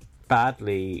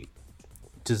 badly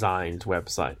designed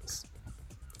websites.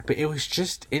 But it was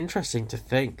just interesting to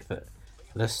think that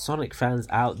there's Sonic fans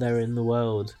out there in the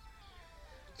world.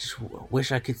 Just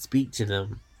wish I could speak to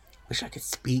them.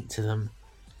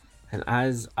 And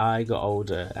as I got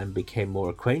older and became more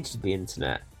acquainted with the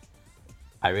internet,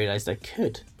 I realised I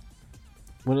could.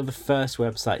 One of the first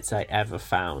websites I ever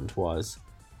found was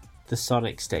the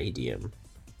Sonic Stadium.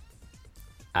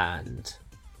 And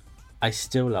I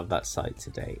still love that site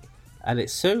today. And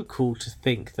it's so cool to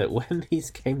think that when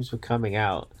these games were coming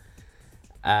out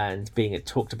and being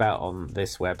talked about on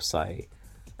this website,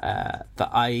 that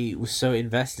I was so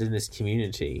invested in this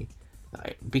community,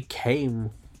 I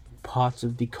became part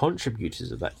of the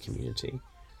contributors of that community.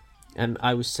 And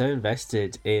I was so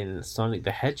invested in Sonic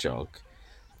the Hedgehog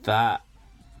that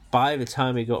by the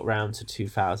time we got round to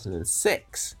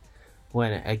 2006,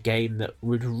 when a game that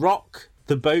would rock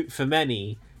the boat for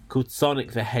many, called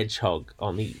Sonic the Hedgehog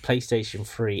on the PlayStation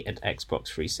 3 and Xbox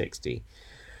 360,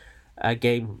 a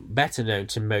game better known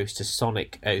to most as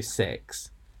Sonic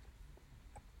 06,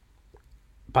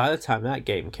 by the time that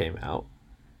game came out,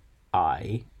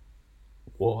 I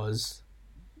was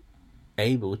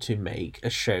able to make a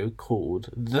show called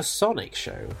The Sonic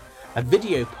Show, a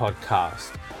video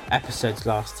podcast, episodes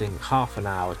lasting half an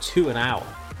hour to an hour,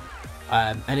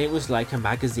 and it was like a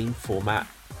magazine format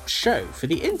show for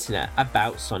the internet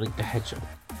about Sonic the Hedgehog.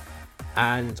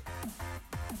 And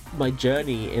my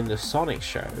journey in The Sonic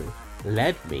Show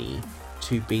led me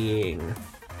to being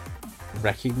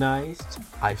recognized.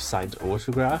 I've signed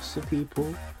autographs for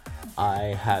people.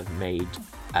 I have made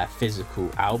physical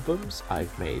albums.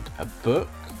 I've made a book.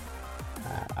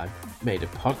 I've made a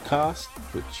podcast,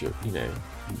 which you're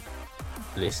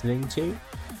listening to.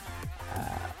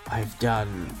 I've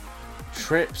done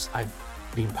trips. I've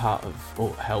been part of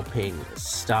or helping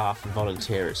staff and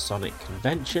volunteer at Sonic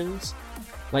conventions.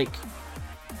 Like,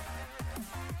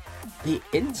 the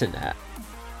internet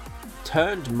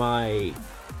turned my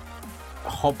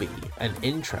hobby and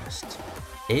interest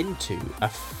into a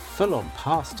full-on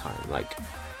pastime, like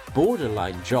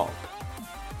borderline job.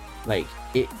 Like,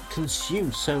 it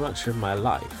consumed so much of my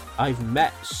life. I've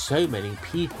met so many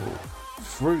people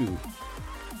through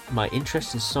my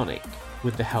interest in Sonic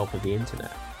with the help of the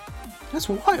internet. That's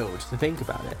wild to think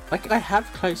about it. Like, I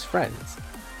have close friends.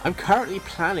 I'm currently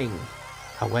planning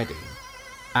a wedding,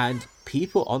 and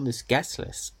people on this guest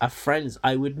list are friends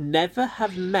I would never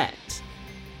have met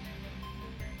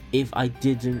if I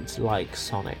didn't like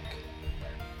Sonic.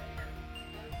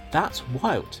 That's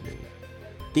wild to me.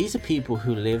 These are people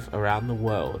who live around the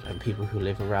world and people who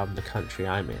live around the country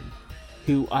I'm in,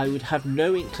 who I would have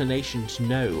no inclination to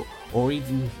know or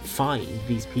even find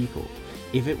these people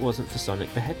if it wasn't for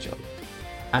Sonic the Hedgehog.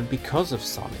 And because of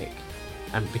Sonic,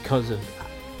 and because of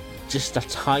just the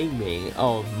timing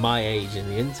of my age in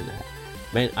the internet,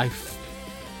 meant I've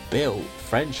built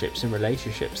friendships and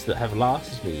relationships that have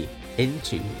lasted me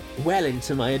into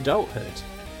my adulthood.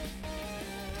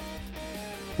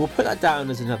 We'll put that down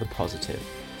as another positive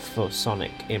for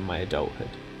Sonic in my adulthood,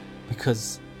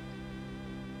 because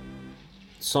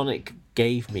Sonic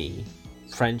gave me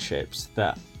friendships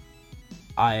that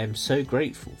I am so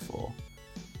grateful for.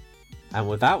 And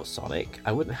without Sonic,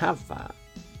 I wouldn't have that.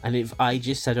 And if I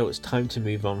just said, oh, it's time to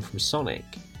move on from Sonic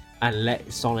and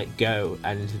let Sonic go,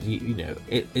 and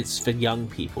it's for young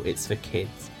people, it's for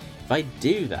kids. If I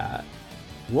do that,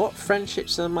 what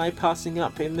friendships am I passing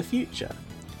up in the future?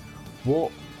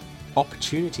 What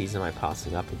opportunities am I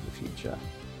passing up in the future?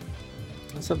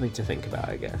 That's something to think about,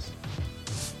 I guess.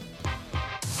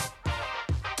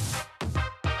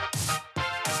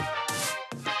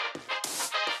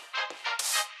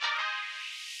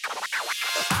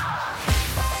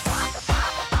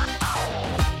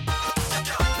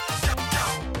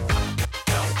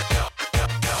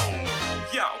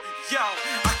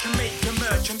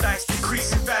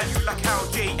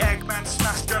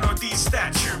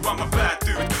 I'm a bad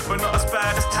dude, but not as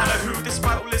bad as Tanner, who,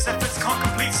 despite all his efforts, can't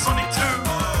complete Sonic 2.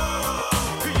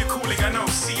 Who you calling an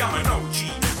OC? I'm an OG.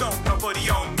 Don't nobody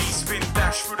own me. Spin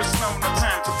dash through the snow, no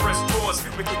time to press pause.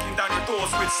 We're kicking down your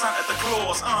doors with Santa the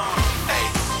Claus. Hey,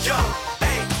 yo,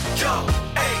 hey, yo,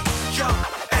 hey, yo,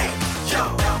 hey,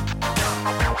 yo.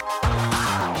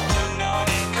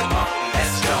 Come on,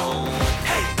 let's go.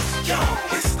 Hey, yo,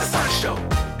 it's the Sonic Show.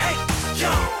 Hey,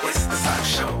 yo, it's the Sonic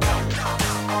Show.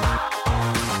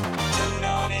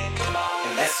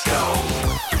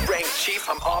 Chief,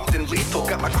 I'm armed and lethal.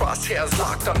 Got my crosshairs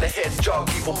locked on the hedgehog.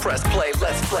 Evil press play,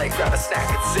 let's play. Grab a snack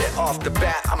and sit off the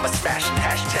bat. I'm a smashing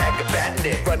hashtag a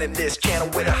batnik. Running this channel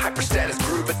with a hyperstatus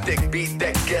groove. A thick beat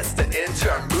that gets the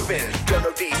intern moving. Don't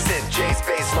know decent,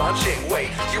 J-Space launching. Wait,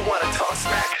 you wanna talk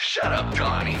smack? Shut up,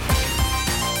 Donnie.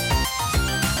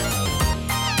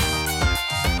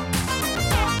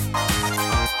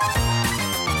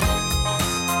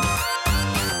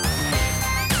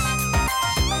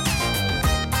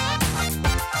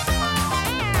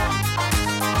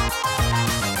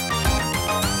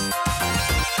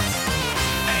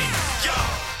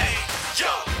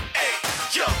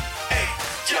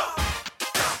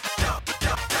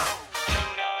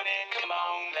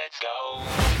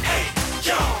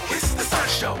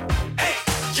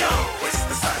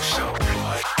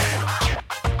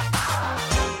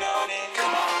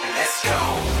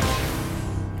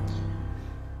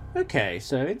 Okay,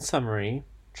 so in summary,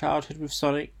 childhood with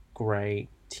Sonic, great.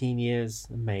 Teen years,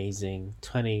 amazing.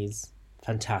 20s,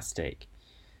 fantastic.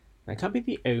 I can't be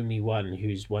the only one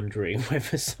who's wondering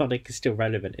whether Sonic is still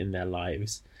relevant in their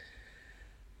lives.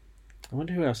 I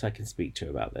wonder who else I can speak to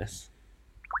about this.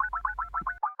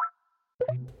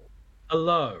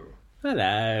 Hello.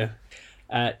 Hello.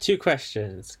 Two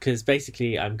questions, because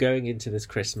basically I'm going into this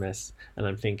Christmas and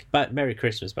I'm thinking, but Merry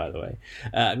Christmas, by the way.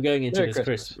 I'm going into Merry this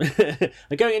Christmas.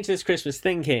 I'm going into this Christmas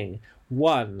thinking,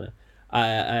 one,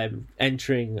 I'm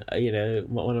entering,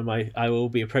 I will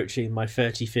be approaching my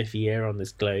 35th year on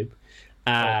this globe.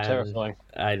 And terrifying.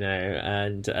 I know,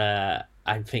 and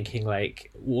I'm thinking, like,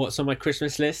 what's on my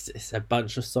Christmas list? It's a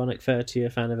bunch of Sonic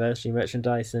 30th anniversary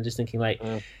merchandise, and I'm just thinking, like,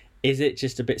 is it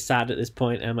just a bit sad at this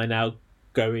point? Am I now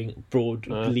going broad,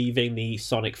 leaving the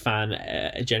Sonic fan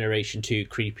generation to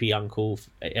creepy uncle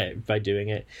by doing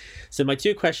it? So my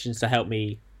two questions to help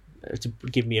me,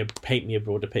 paint me a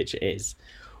broader picture is,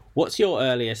 what's your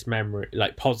earliest memory,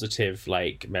 like positive,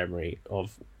 like memory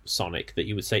of Sonic that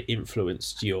you would say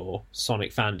influenced your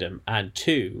Sonic fandom? And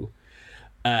two,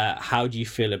 how do you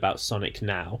feel about Sonic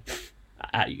now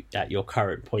at your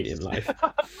current point in life?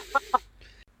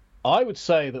 I would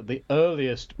say that the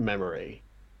earliest memory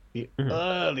I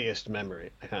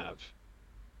have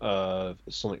of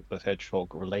Sonic the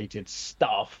Hedgehog related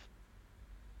stuff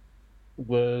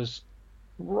was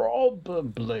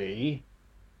probably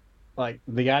like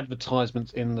the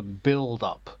advertisements in the build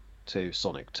up to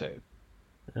Sonic 2.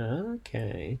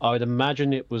 Okay. I would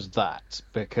imagine it was that,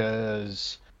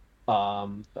 because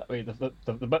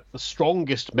the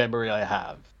strongest memory I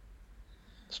have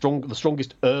the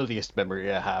strongest, earliest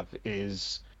memory I have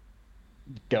is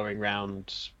going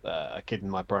round a kid in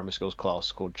my primary school's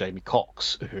class called Jamie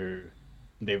Cox, who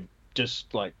lived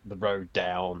just like the road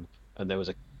down, and there was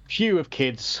a queue of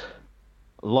kids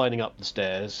lining up the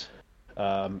stairs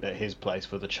at his place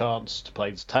for the chance to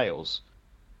play the Tales.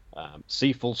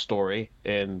 See full story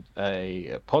in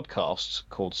a podcast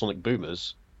called Sonic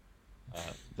Boomers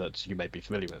that you may be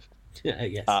familiar with.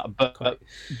 Yes. But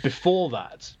before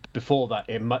that,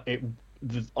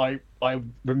 I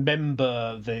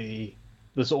remember the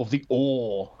sort of the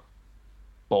awe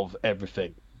of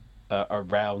everything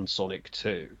around Sonic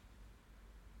 2.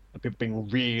 People being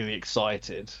really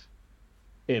excited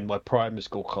in my primary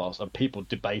school class, and people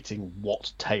debating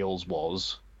what Tails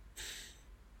was.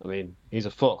 I mean, he's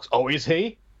a fox. Oh, is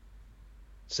he?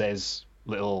 Says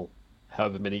little,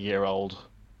 however many year old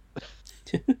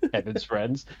Kevin's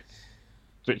friends.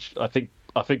 Which I think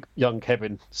young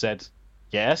Kevin said,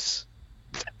 yes.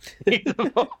 He's a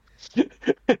fox.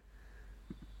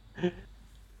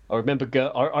 I remember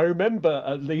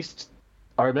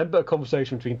a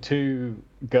conversation between two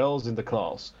girls in the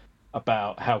class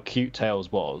about how cute Tails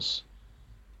was.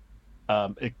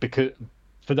 Because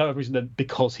for no other reason than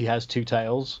because he has two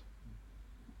tails.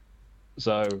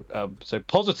 So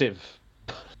positive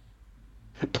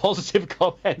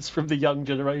comments from the young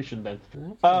generation then.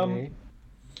 Okay.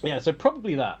 Yeah, so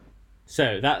probably that.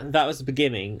 So that was the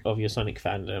beginning of your Sonic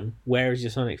fandom. Where is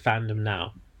your Sonic fandom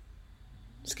now?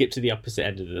 Skip to the opposite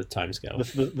end of the timescale.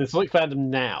 The Sonic fandom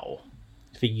now.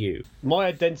 For you. My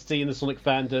identity in the Sonic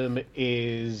fandom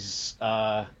is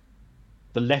the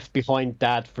left behind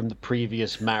dad from the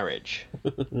previous marriage.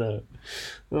 No.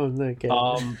 Oh no,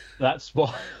 Kevin. That's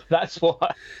why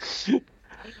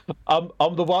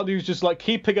I'm the one who's just like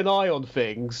keeping an eye on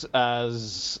things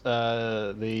as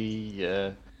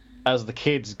the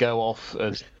kids go off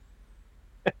and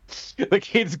the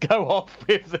kids go off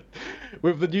with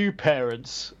the new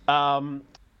parents.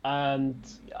 And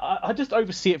I just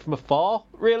oversee it from afar,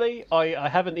 really. I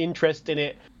have an interest in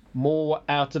it more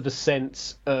out of a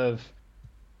sense of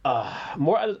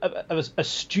more out of a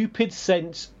stupid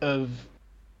sense of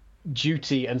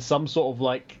duty and some sort of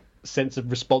like sense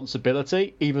of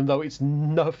responsibility, even though it's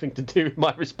nothing to do with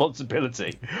my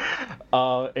responsibility.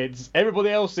 It's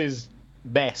everybody else's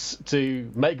mess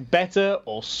to make better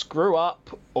or screw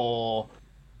up or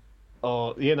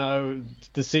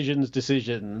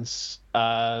decisions, and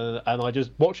I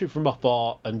just watch it from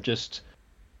afar and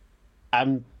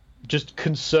am just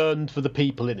concerned for the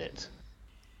people in it.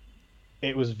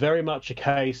 It was very much a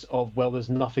case of, well, there's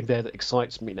nothing there that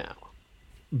excites me now.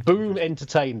 Boom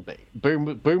entertained me.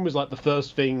 Boom was like the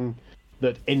first thing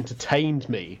that entertained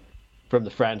me from the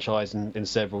franchise in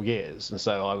several years, and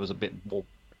so I was a bit more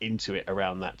into it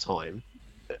around that time.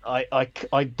 I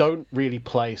don't really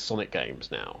play Sonic games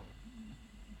now.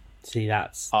 See,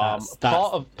 that's part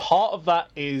of that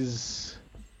is.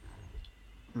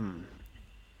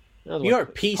 You're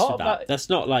at peace with that. That's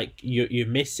not like you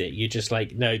miss it. You're just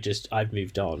like, no, I've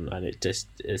moved on, and it's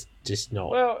just not.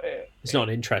 Well, it's not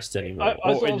an interest anymore.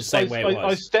 In the same way it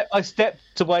was. I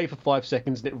stepped away for 5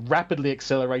 seconds, and it rapidly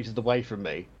accelerated away from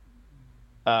me.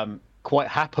 Quite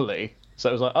happily. So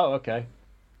it was like, oh, okay.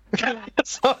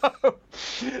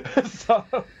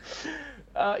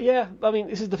 Yeah. I mean,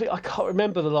 this is the thing. I can't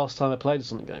remember the last time I played a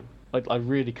Sonic game. I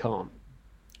really can't.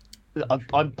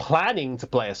 I'm planning to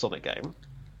play a Sonic game,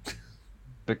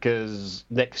 because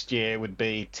next year would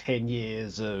be 10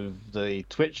 years of the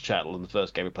Twitch channel, and the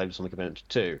first game we played was Sonic Adventure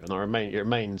 2, and it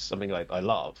remains something I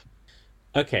love.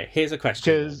 Okay, here's a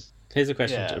question.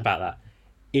 About that.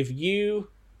 If you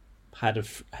had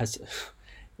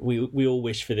we all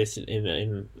wish for this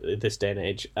in this day and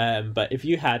age, but if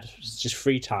you had just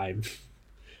free time,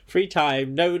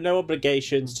 no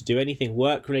obligations to do anything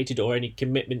work related or any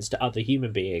commitments to other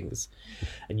human beings,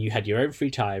 and you had your own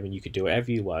free time and you could do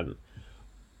whatever you want,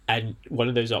 and one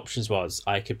of those options was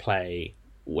I could play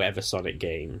whatever Sonic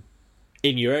game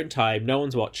in your own time, no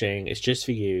one's watching, it's just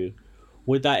for you,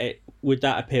 would that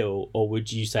appeal, or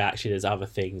would you say actually there's other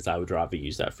things I would rather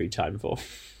use that free time for?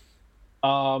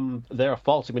 There are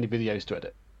far too many videos to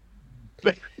edit.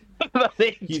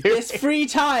 It's free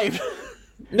time.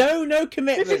 No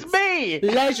commitments. This is me.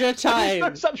 Leisure time.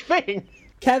 There's no such thing.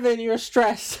 Kevin, you're a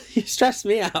stress. You stress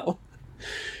me out.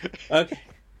 Okay.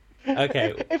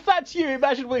 If that's you,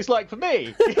 imagine what it's like for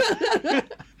me.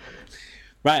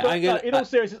 Right. But, in all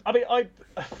seriousness, I mean,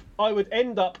 I would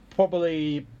end up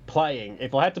probably playing,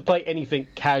 if I had to play anything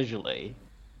casually,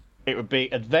 it would be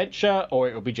Adventure or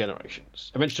it would be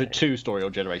Generations. Adventure 2 story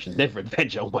or Generations. Never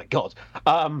Adventure. Oh my god.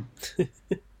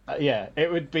 Yeah,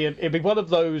 it'd be one of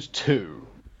those two.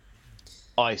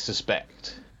 I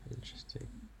suspect. Interesting.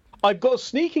 I've got a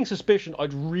sneaking suspicion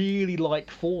I'd really like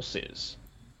Forces.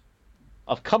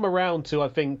 I've come around to, I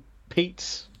think,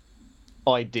 Pete's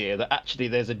idea that actually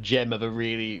there's a gem of a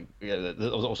really,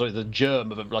 the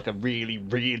germ of a really,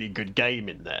 really good game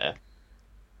in there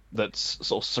that's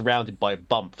sort of surrounded by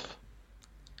bump.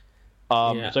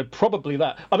 So probably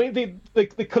that. I mean,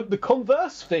 the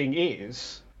converse thing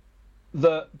is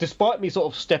that despite me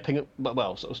sort of stepping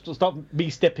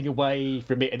away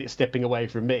from it and it stepping away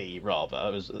from me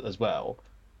rather as well,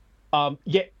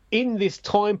 yet in this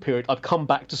time period I've come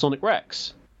back to Sonic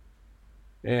Rex.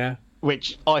 Yeah.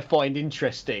 Which I find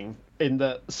interesting in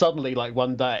that suddenly, like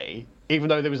one day, even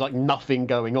though there was like nothing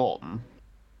going on,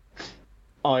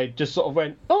 I just sort of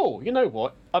went, oh, you know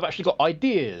what? I've actually got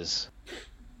ideas.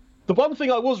 The one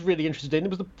thing I was really interested in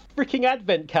was the freaking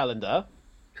advent calendar,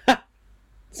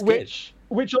 which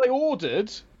I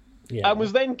ordered and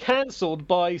was then cancelled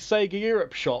by Sega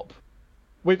Europe Shop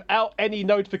without any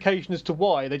notification as to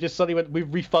why. They just suddenly went,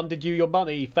 we've refunded you your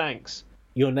money, thanks.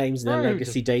 Your name's in a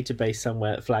legacy database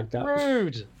somewhere flagged up.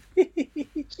 Rude.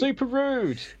 Super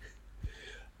rude.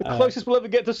 The closest we'll ever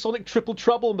get to Sonic Triple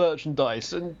Trouble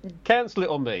merchandise, and cancel it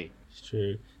on me. It's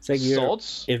true. Sega Europe,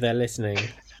 if they're listening,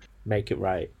 make it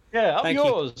right. Yeah, up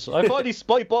yours. I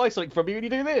finally buy something from you and you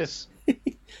do this.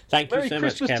 Thank you Merry so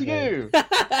Christmas much, Kevin.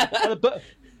 to you.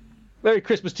 Merry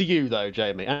Christmas to you, though,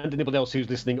 Jamie, and anybody else who's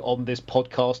listening on this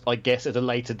podcast, I guess, at a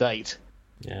later date.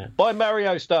 Yeah. Buy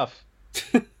Mario stuff.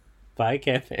 Bye,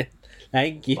 Kevin.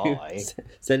 Thank you. Bye.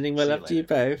 Sending my love to you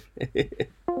both.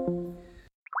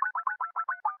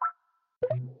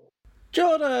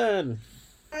 Jordan!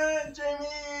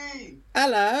 Jamie!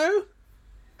 Hello!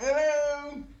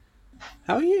 Hello!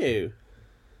 How are you?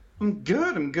 I'm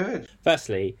good.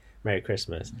 Firstly, Merry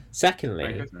Christmas. Secondly,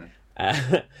 Merry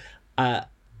Christmas.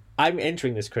 I'm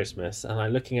entering this Christmas and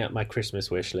I'm looking at my Christmas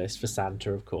wish list for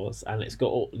Santa, of course, and it's got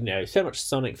all, so much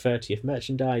Sonic 30th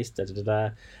merchandise,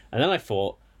 and then I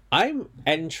thought, I'm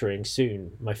entering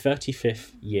soon my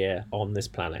 35th year on this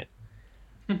planet,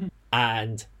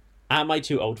 and am I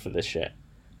too old for this shit?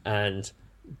 And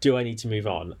do I need to move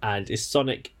on? And is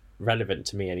Sonic relevant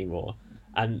to me anymore?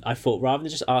 And I thought, rather than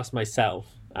just ask myself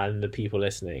and the people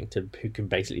listening, who can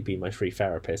basically be my free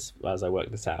therapist as I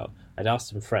work this out, I'd ask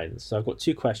some friends. So I've got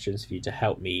two questions for you to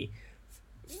help me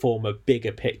form a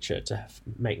bigger picture to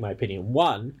make my opinion.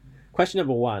 Question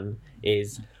number one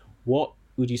is, what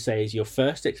would you say is your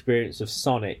first experience of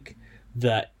Sonic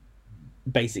that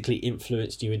basically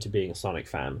influenced you into being a Sonic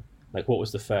fan? Like, what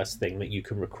was the first thing that you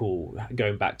can recall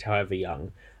going back to however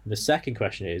young? And the second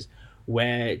question is,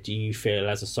 where do you feel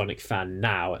as a Sonic fan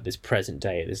now at this present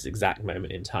day, at this exact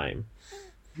moment in time?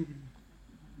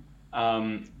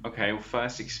 Okay, well,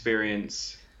 first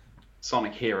experience,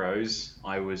 Sonic Heroes.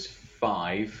 I was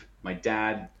 5. My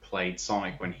dad played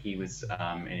Sonic when he was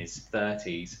in his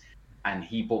 30s, and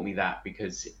he bought me that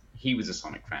because he was a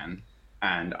Sonic fan,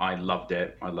 and I loved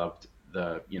it. I loved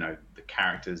the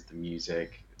characters, the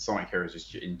music. Sonic Heroes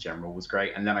just in general was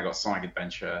great. And then I got Sonic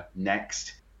Adventure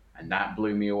next, and that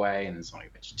blew me away, and then Sonic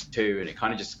Adventure 2, and it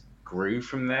kind of just grew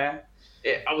from there.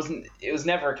 It was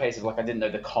never a case of, like, I didn't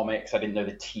know the comics, I didn't know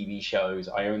the TV shows,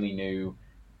 I only knew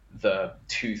the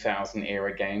 2000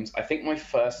 era games. I think my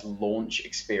first launch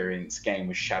experience game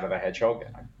was Shadow the Hedgehog,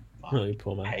 and I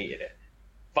Poor man. hated it.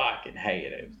 Fucking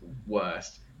hated it. It was the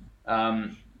worst.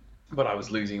 But I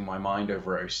was losing my mind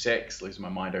over 06, losing my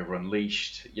mind over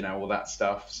Unleashed, all that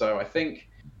stuff. So I think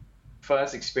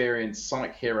first experience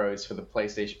Sonic Heroes for the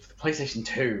PlayStation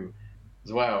 2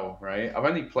 as well, right? I've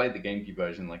only played the GameCube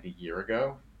version like a year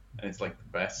ago, and it's like the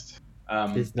best.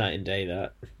 It's night and day,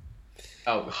 that.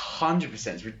 Oh, 100%.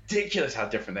 It's ridiculous how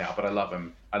different they are, but I love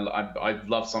them. I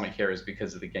love Sonic Heroes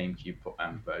because of the GameCube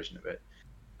version of it.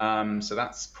 So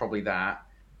that's probably that.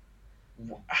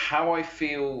 How I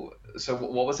feel. So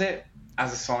what was it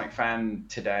as a Sonic fan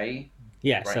today?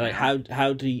 Yeah. Right So like, now?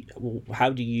 how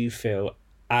do you feel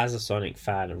as a Sonic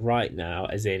fan right now?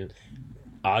 As in,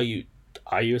 are you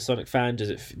a Sonic fan?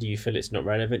 Do you feel it's not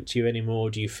relevant to you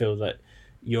anymore? Do you feel that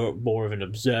you're more of an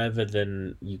observer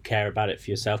than you care about it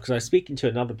for yourself? Because I was speaking to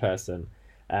another person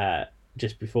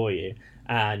just before you,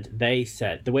 and they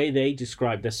said the way they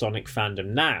describe their Sonic fandom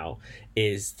now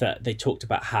is that they talked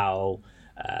about how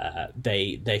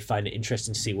they find it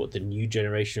interesting to see what the new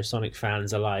generation of Sonic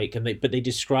fans are like, but they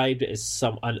described it as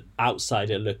an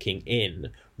outsider looking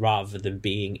in rather than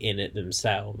being in it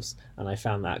themselves, and I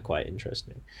found that quite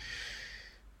interesting.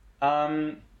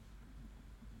 I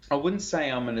wouldn't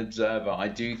say I'm an observer. I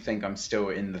do think I'm still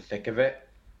in the thick of it,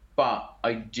 but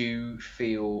I do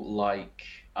feel like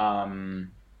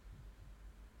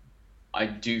I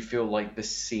do feel like the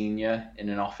senior in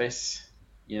an office,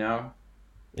 you know?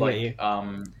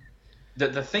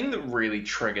 The thing that really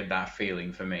triggered that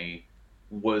feeling for me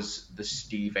was the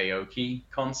Steve Aoki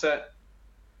concert.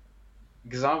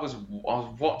 Because I was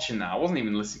watching that. I wasn't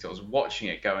even listening to it. I was watching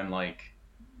it going like,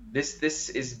 this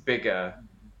is bigger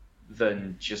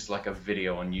than just like a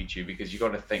video on YouTube, because you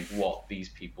got to think what these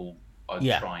people are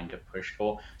trying to push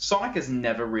for. Sonic has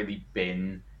never really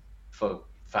been for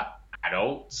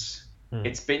adults.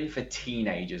 It's been for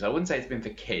teenagers. I wouldn't say it's been for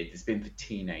kids. It's been for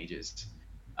teenagers,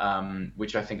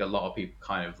 which I think a lot of people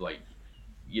kind of like,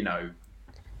 you know,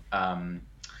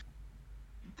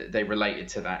 they related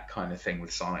to that kind of thing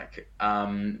with Sonic.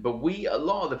 But a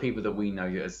lot of the people that we know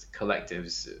as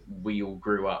collectives, we all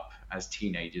grew up as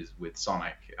teenagers with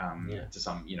Sonic, to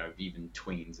some, you know, even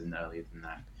tweens and earlier than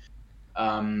that.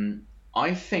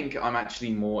 I think I'm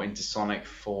actually more into Sonic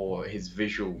for his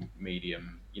visual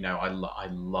medium. You know, I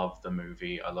love the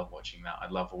movie. I love watching that. I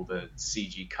love all the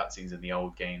CG cutscenes in the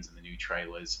old games and the new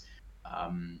trailers.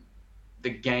 The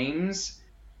games,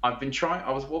 I've been trying.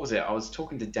 I was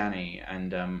talking to Danny,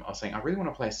 and I was saying I really want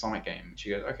to play a Sonic game. She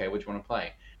goes, "Okay, what do you want to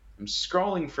play?" I'm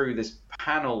scrolling through this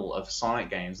panel of Sonic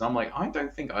games, and I'm like, I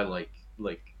don't think I like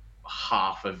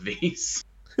half of these.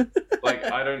 Like,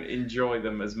 I don't enjoy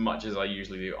them as much as I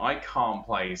usually do. I can't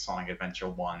play Sonic Adventure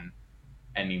 1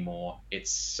 anymore.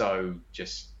 It's so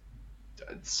just...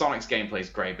 Sonic's gameplay is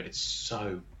great, but it's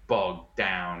so bogged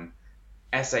down.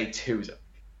 SA2 is a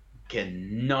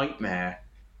fucking nightmare.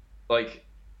 Like,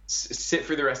 sit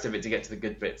through the rest of it to get to the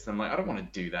good bits. And I'm like, I don't want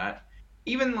to do that.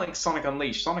 Even like Sonic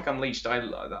Unleashed. Sonic Unleashed, that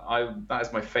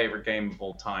is my favorite game of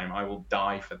all time. I will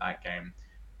die for that game.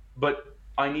 But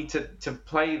I need to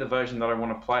play the version that I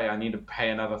want to play. I need to pay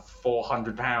another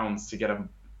 £400 to get a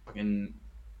fucking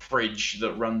fridge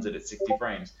that runs it at 60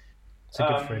 frames. It's a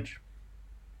good fridge.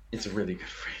 It's a really good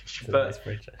fridge. It's a But nice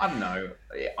fridge. I don't know.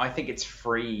 I think it's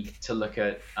free to look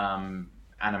at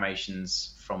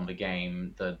animations from the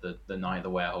game, the Night of the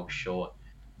Werewolf short.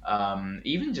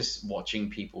 Even just watching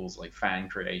people's like fan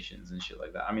creations and shit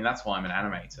like that. I mean, that's why I'm an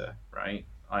animator, right?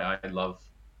 I love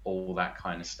all that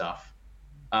kind of stuff.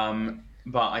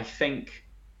 But I think,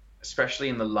 especially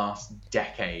in the last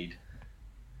decade,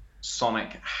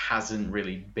 Sonic hasn't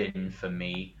really been for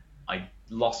me.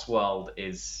 Lost World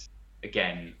is,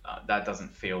 again, that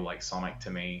doesn't feel like Sonic to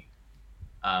me.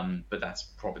 But that's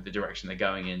probably the direction they're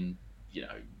going in. You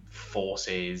know,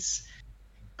 Forces,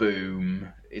 Boom.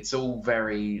 It's all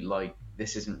very like,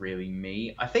 this isn't really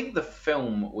me. I think the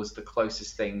film was the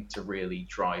closest thing to really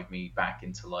drive me back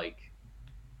into like,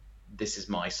 this is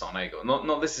my Sonic.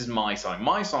 Not this is my Sonic.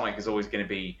 My Sonic is always going to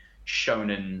be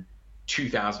Shonen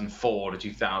 2004 to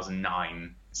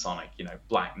 2009 Sonic. You know,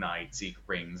 Black Knight, Secret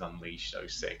Rings, Unleashed,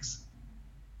 06.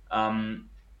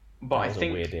 But I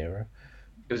think a weird era.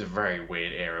 It was a very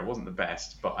weird era. It wasn't the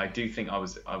best, but I do think I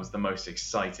was the most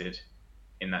excited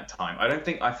in that time. I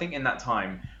think in that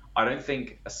time, I don't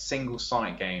think a single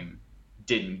Sonic game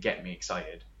didn't get me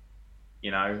excited. You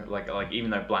know, like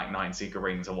even though Black Knight and Secret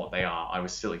Rings are what they are, I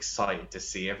was still excited to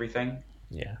see everything.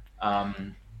 Yeah.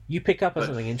 You pick up on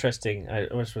something interesting. I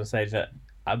just want to say that,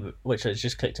 which has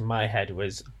just clicked in my head,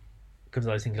 was because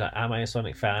I was thinking, like, am I a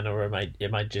Sonic fan, or am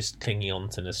I just clinging on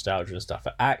to nostalgia and stuff?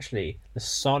 But actually, the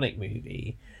Sonic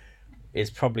movie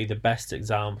is probably the best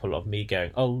example of me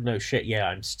going, oh no shit, yeah,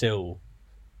 I'm still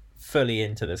fully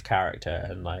into this character,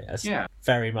 and like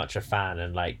very much a fan.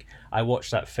 And like, I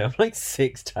watched that film like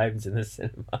 6 times in the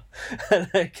cinema, and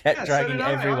I kept dragging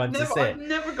everyone to see it. I've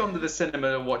never gone to the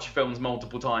cinema to watch films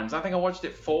multiple times. I think I watched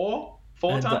it four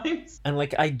times. And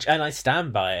like, I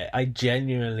stand by it. I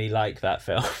genuinely like that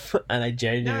film, and I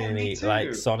genuinely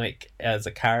like Sonic as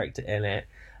a character in it.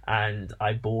 And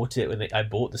I bought it I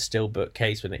bought the steelbook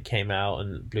case when it came out,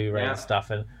 and Blu-ray and stuff,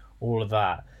 and all of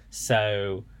that.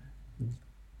 So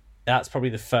that's probably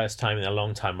the first time in a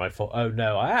long time where I thought, oh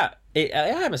no, I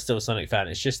am still a Sonic fan.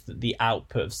 It's just that the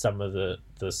output of some of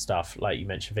the stuff, like you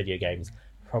mentioned, video games,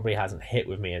 probably hasn't hit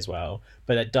with me as well.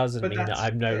 But that doesn't mean that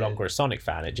I'm no longer a Sonic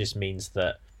fan. It just means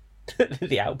that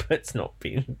the output's not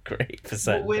been great for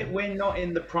certain. We're not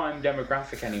in the prime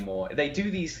demographic anymore. They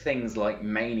do these things like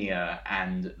Mania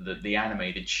and the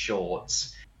animated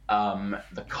shorts,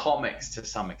 the comics to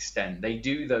some extent. They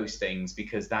do those things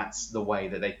because that's the way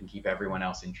that they can keep everyone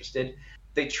else interested.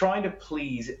 They try to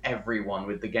please everyone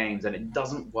with the games, and it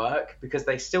doesn't work because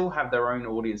they still have their own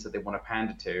audience that they want to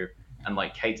pander to and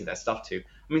like cater their stuff to.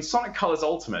 I mean, Sonic Colors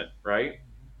Ultimate, right?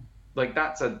 Like,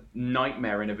 that's a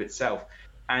nightmare in of itself.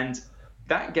 And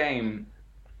that game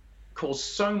caused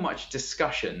so much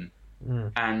discussion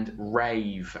and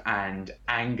rave and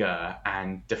anger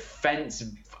and defense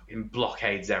fucking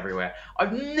blockades everywhere.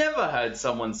 I've never heard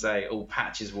someone say, "Oh,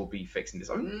 patches will be fixing this."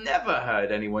 I've never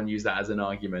heard anyone use that as an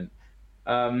argument.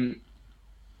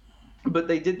 But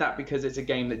they did that because it's a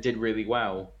game that did really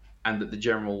well and that the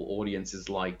general audiences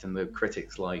liked and the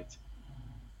critics liked.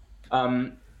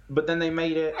 But then they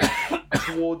made it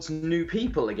towards new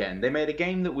people again. They made a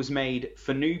game that was made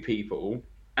for new people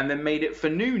and then made it for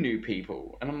new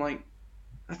people. And I'm like,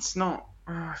 that's not...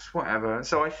 whatever.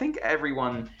 So I think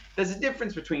there's a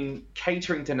difference between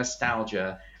catering to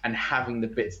nostalgia and having the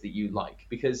bits that you like,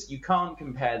 because you can't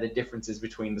compare the differences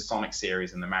between the Sonic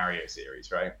series and the Mario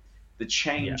series, right? The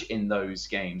change in those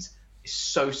games is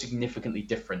so significantly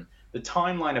different. The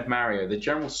timeline of Mario, the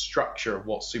general structure of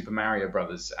what Super Mario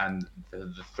Brothers and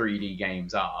the 3D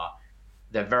games are,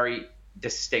 they're very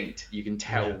distinct. You can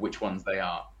tell which ones they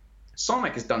are.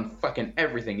 Sonic has done fucking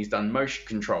everything. He's done motion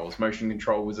controls. Motion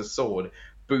control was a sword,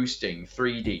 boosting,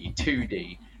 3D,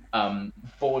 2D,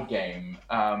 board game.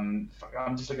 I'm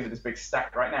just looking at this big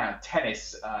stack right now.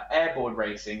 Tennis, airboard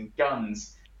racing,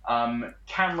 guns,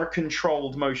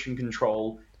 camera-controlled motion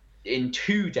control. In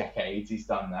 2 decades, he's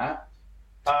done that.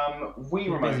 Wii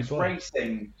remotes,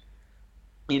 racing.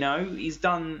 He's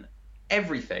done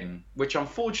everything, which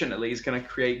unfortunately is going to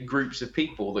create groups of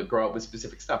people that grow up with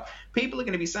specific stuff. People are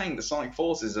going to be saying that Sonic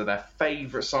Forces are their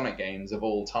favorite Sonic games of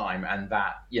all time, and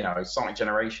that, Sonic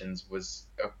Generations was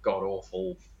a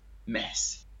god-awful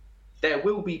mess. There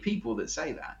will be people that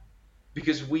say that,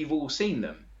 because we've all seen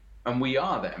them, and we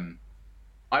are them.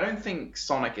 I don't think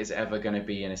Sonic is ever going to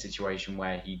be in a situation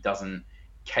where he doesn't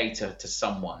cater to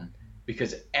someone,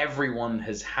 because everyone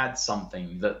has had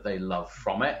something that they love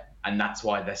from it, and that's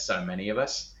why there's so many of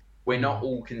us. We're not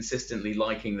all consistently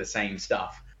liking the same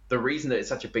stuff. The reason that it's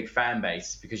such a big fan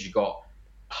base is because you've got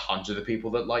hundreds of people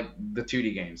that like the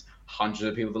 2D games, hundreds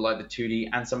of people that like the 2D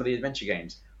and some of the adventure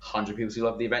games, hundreds of people who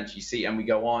love the adventure. You see, and we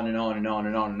go on and on and on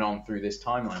and on and on through this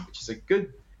timeline, which is a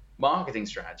good marketing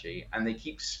strategy, and they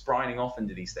keep sprining off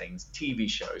into these things: TV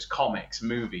shows, comics,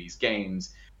 movies,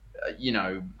 games,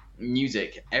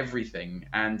 music, everything.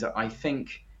 And I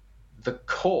think the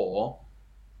core,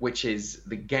 which is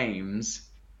the games,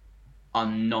 are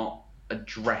not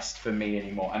addressed for me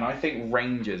anymore. And I think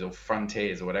Rangers or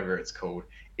Frontiers or whatever it's called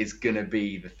is going to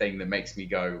be the thing that makes me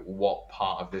go, what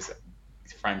part of this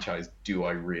franchise do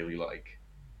I really like?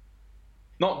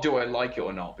 Not do I like it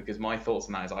or not, because my thoughts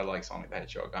on that is I like Sonic the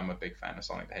Hedgehog. I'm a big fan of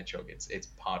Sonic the Hedgehog. It's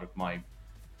part of my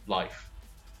life.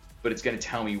 But it's going to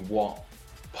tell me what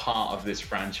part of this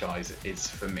franchise is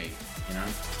for me,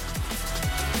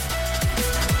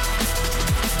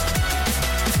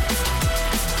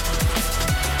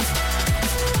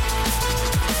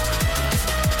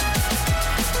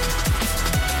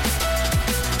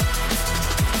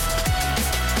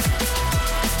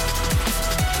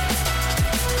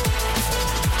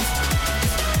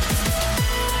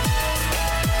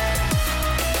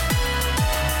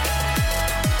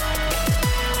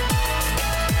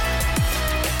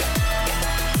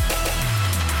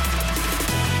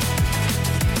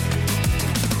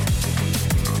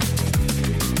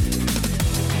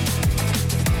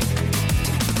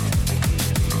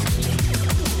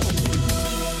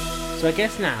 So I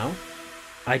guess now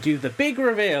I do the big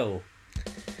reveal.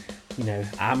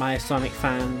 Am I a Sonic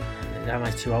fan? Am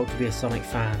I too old to be a Sonic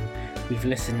fan? We've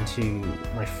listened to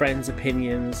my friends'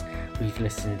 opinions. We've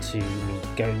listened to me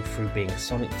going through being a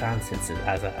Sonic fan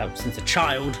since a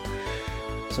child.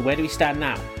 So where do we stand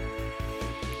now?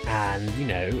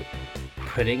 And,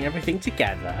 putting everything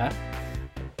together,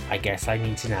 I guess I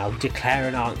need to now declare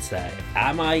an answer.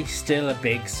 Am I still a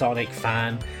big Sonic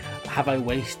fan? Have I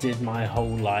wasted my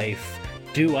whole life?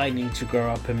 Do I need to grow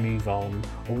up and move on?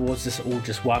 Or was this all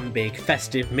just one big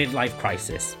festive midlife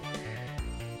crisis?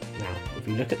 Now, if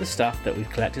you look at the stuff that we've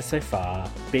collected so far,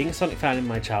 being a Sonic fan in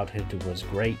my childhood was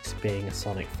great. Being a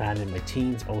Sonic fan in my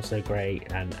teens, also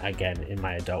great. And again, in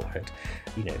my adulthood.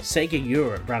 Sega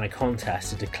Europe ran a contest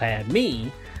to declare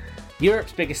me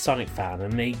Europe's biggest Sonic fan,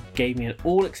 and they gave me an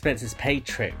all-expenses-paid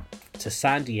trip to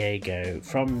San Diego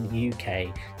from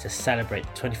UK to celebrate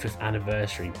the 25th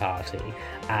anniversary party.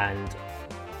 And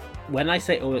when I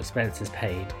say all expenses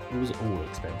paid, it was all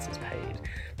expenses paid.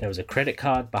 There was a credit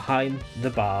card behind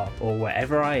the bar, or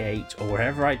wherever I ate, or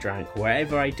wherever I drank,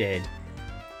 wherever I did.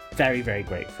 Very, very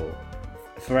grateful.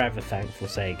 Forever thankful,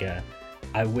 Sega.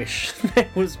 I wish there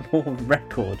was more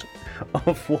record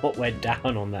of what went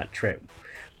down on that trip,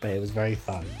 but it was very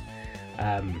fun.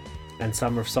 And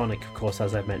Summer of Sonic, of course,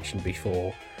 as I mentioned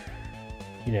before,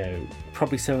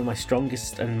 probably some of my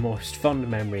strongest and most fond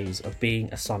memories of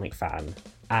being a Sonic fan.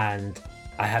 And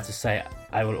I have to say,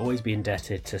 I will always be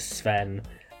indebted to Sven,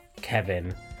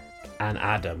 Kevin, and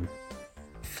Adam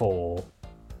for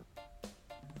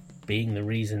being the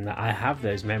reason that I have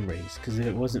those memories. Because if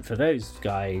it wasn't for those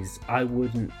guys, I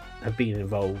wouldn't have been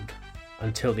involved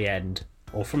until the end,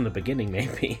 or from the beginning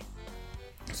maybe.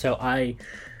 So I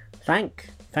thank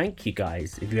you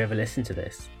guys, if you ever listen to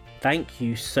this. Thank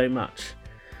you so much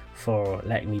for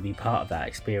letting me be part of that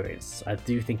experience. I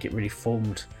do think it really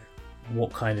formed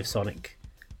what kind of Sonic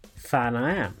fan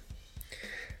I am.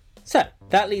 So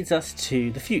that leads us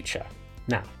to the future.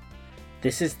 Now,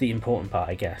 this is the important part,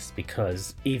 I guess,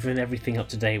 because even everything up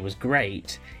to date was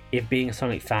great. If being a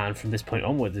Sonic fan from this point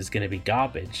onwards is going to be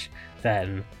garbage,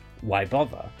 then why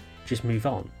bother? Just move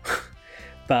on.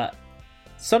 But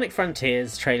Sonic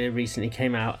Frontiers trailer recently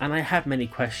came out, and I have many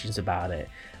questions about it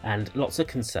and lots of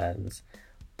concerns.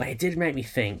 But it did make me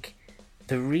think,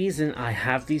 the reason I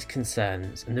have these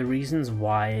concerns and the reasons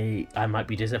why I might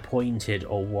be disappointed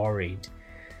or worried,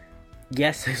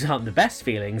 yes, those aren't the best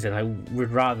feelings, and I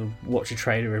would rather watch a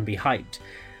trailer and be hyped.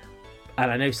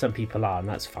 And I know some people are, and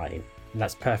that's fine. And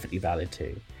that's perfectly valid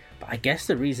too. But I guess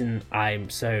the reason I'm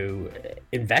so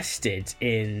invested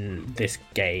in this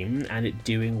game and it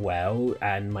doing well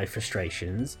and my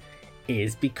frustrations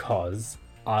is because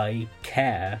I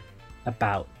care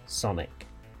about Sonic.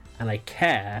 And I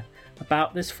care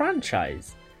about this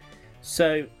franchise.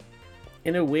 So,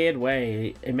 in a weird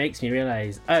way, it makes me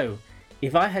realise, oh,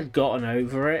 if I had gotten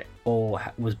over it, or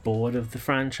was bored of the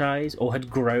franchise, or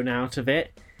had grown out of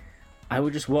it, I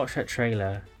would just watch that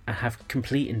trailer and have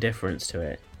complete indifference to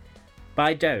it. But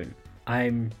I don't.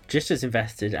 I'm just as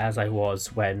invested as I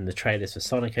was when the trailers for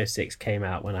Sonic 06 came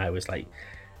out when I was like,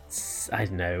 I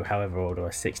don't know, however old I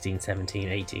was, 16, 17,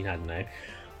 18, I don't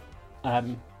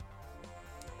know.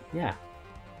 Yeah,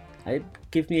 it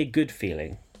gives me a good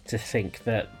feeling to think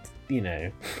that, you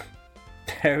know,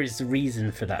 there is a reason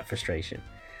for that frustration.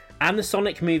 And the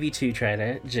Sonic Movie 2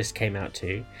 trailer just came out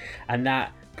too, and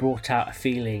that brought out a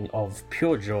feeling of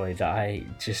pure joy that I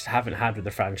just haven't had with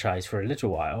the franchise for a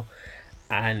little while,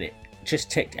 and it just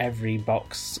ticked every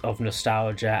box of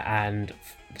nostalgia and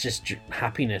just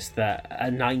happiness that a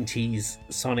 90s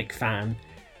Sonic fan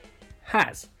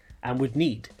has and would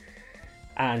need.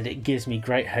 And it gives me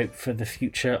great hope for the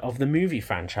future of the movie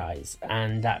franchise,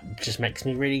 and that just makes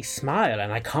me really smile,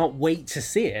 and I can't wait to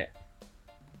see it.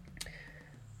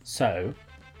 So,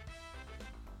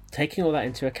 taking all that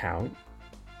into account,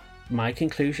 my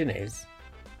conclusion is,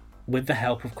 with the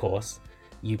help, of course,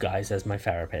 you guys as my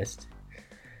therapist,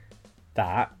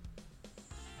 that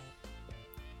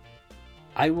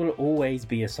I will always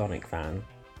be a Sonic fan,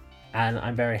 and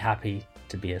I'm very happy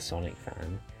to be a Sonic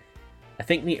fan. I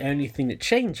think the only thing that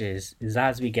changes is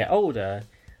as we get older,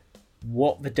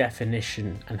 what the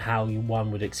definition and how one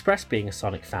would express being a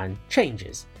Sonic fan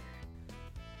changes.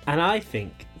 And I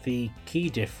think the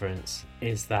key difference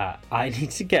is that I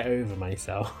need to get over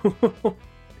myself.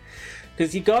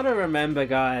 Because you gotta remember,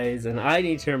 guys, and I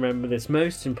need to remember this,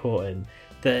 most important,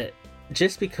 that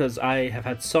just because I have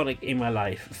had Sonic in my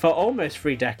life for almost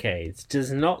 3 decades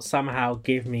does not somehow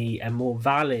give me a more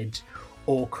valid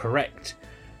or correct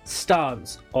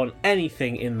stance on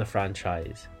anything in the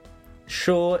franchise.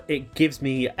 Sure, it gives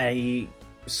me a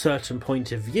certain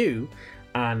point of view,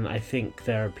 and I think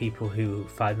there are people who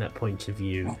find that point of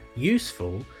view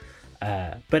useful,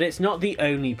 but it's not the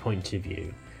only point of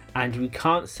view, and we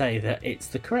can't say that it's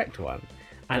the correct one.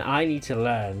 And I need to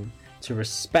learn to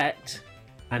respect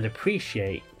and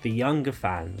appreciate the younger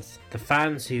fans, the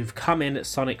fans who've come in at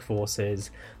Sonic Forces,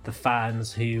 the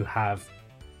fans who have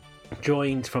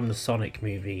joined from the Sonic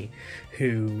movie,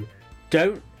 who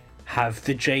don't have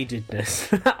the jadedness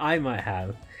that I might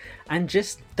have, and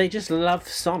they just love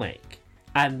Sonic,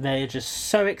 and they're just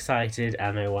so excited,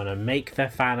 and they want to make their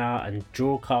fan art and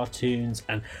draw cartoons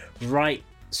and write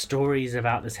stories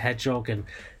about this hedgehog and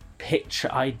pitch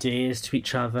ideas to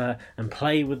each other and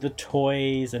play with the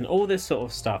toys and all this sort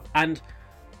of stuff. And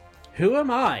who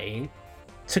am I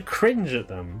to cringe at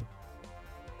them?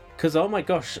 Because, oh my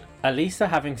gosh, at least they're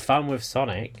having fun with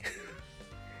Sonic.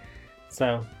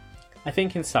 So, I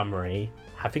think in summary,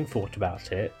 having thought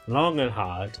about it long and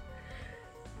hard,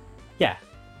 yeah,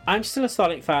 I'm still a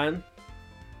Sonic fan.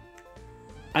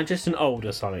 I'm just an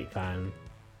older Sonic fan,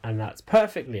 and that's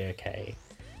perfectly okay.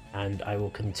 And I will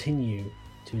continue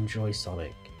to enjoy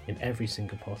Sonic in every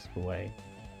single possible way.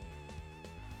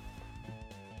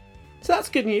 So that's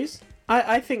good news.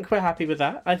 I think we're happy with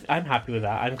that. I'm happy with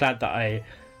that. I'm glad that I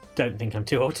don't think I'm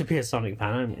too old to be a Sonic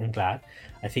fan. I'm glad.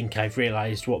 I think I've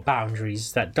realised what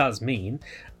boundaries that does mean,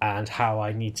 and how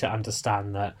I need to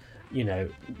understand that you know,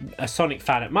 a Sonic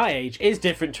fan at my age is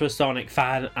different to a Sonic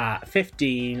fan at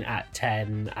 15, at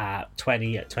 10, at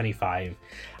 20, at 25.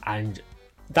 And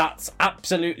that's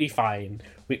absolutely fine.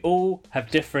 We all have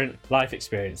different life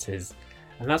experiences.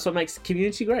 And that's what makes the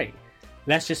community great.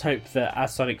 Let's just hope that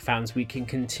as Sonic fans, we can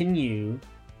continue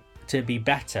to be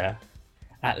better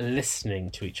at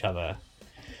listening to each other.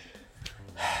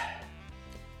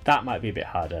 That might be a bit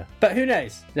harder. But who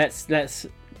knows? Let's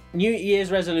New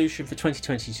Year's resolution for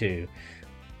 2022.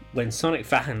 When Sonic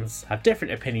fans have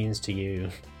different opinions to you,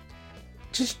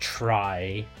 just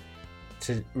try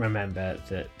to remember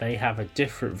that they have a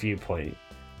different viewpoint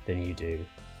than you do.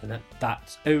 And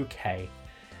that's okay.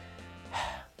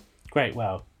 Great,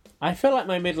 well, I feel like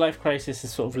my midlife crisis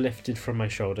is sort of lifted from my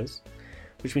shoulders,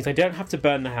 which means I don't have to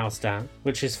burn the house down,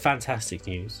 which is fantastic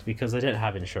news because I don't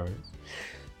have insurance.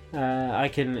 I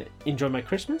can enjoy my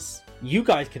Christmas. You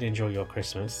guys can enjoy your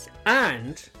Christmas.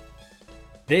 And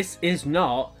this is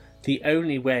not the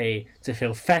only way to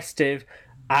feel festive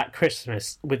at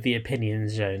Christmas with the Opinion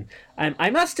Zone. I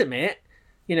must admit,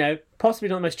 you know, possibly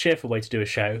not the most cheerful way to do a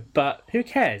show, but who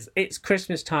cares? It's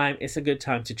Christmas time. It's a good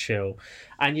time to chill.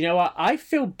 And you know what? I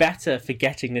feel better for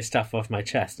getting this stuff off my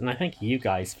chest. And I thank you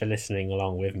guys for listening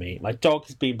along with me. My dog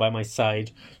has been by my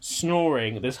side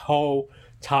snoring this whole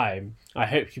time. I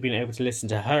hope you've been able to listen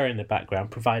to her in the background,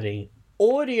 providing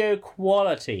audio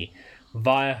quality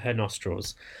via her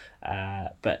nostrils.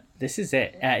 But this is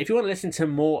it. If you want to listen to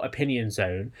more Opinion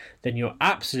Zone, then you're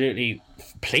absolutely,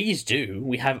 please do.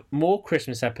 We have more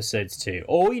Christmas episodes too.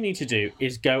 All you need to do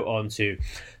is go on to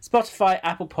Spotify,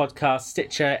 Apple Podcasts,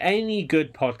 Stitcher, any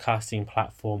good podcasting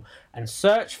platform, and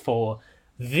search for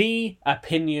The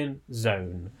Opinion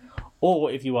Zone.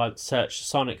 Or if you want, search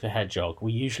Sonic the Hedgehog.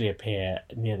 We usually appear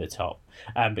near the top.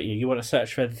 But you want to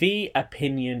search for The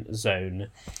Opinion Zone.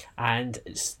 And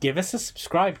give us a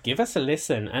subscribe. Give us a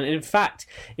listen. And in fact,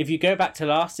 if you go back to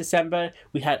last December,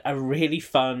 we had a really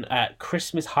fun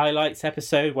Christmas highlights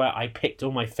episode where I picked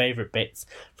all my favourite bits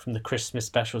from the Christmas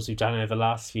specials we've done over the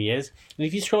last few years. And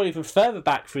if you scroll even further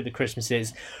back through the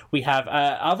Christmases, we have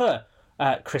other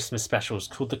Christmas specials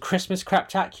called the Christmas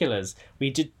Craptaculars.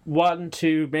 We did 1,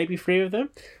 2, maybe 3 of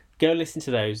them. Go listen to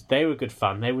those. They were good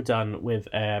fun. They were done with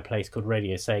a place called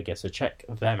Radio Sega, so check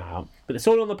them out. But it's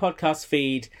all on the podcast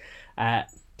feed.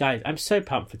 Guys, I'm so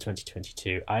pumped for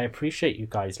 2022. I appreciate you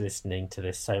guys listening to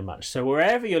this so much. So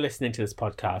wherever you're listening to this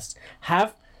podcast,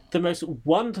 have the most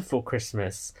wonderful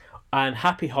Christmas and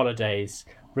happy holidays,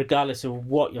 regardless of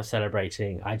what you're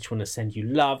celebrating. I just want to send you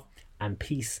love and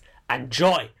peace and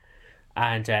joy.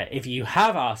 And if you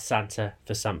have asked Santa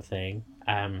for something,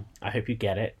 I hope you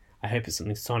get it. I hope it's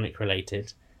something Sonic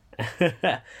related.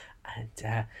 And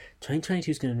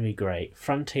 2022 is going to be great.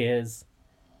 Frontiers,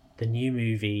 the new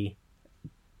movie,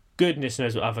 goodness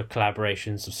knows what other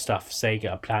collaborations of stuff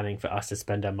Sega are planning for us to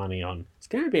spend our money on. It's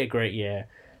going to be a great year.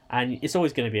 And it's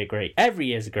always going to be every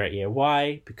year is a great year.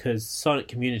 Why? Because Sonic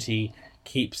community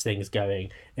keeps things going.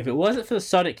 If it wasn't for the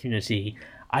Sonic community,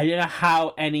 I don't know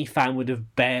how any fan would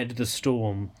have bared the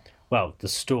storm. Well, the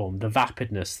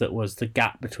vapidness that was the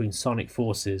gap between Sonic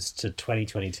Forces to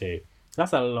 2022.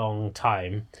 That's a long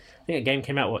time. I think the game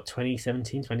came out,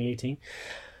 2017, 2018?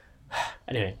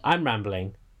 Anyway, I'm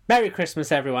rambling. Merry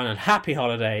Christmas, everyone, and happy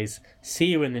holidays. See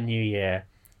you in the new year.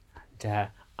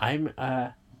 And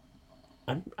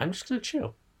I'm just going to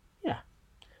chill. Yeah.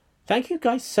 Thank you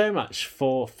guys so much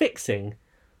for fixing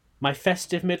my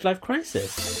festive midlife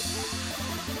crisis.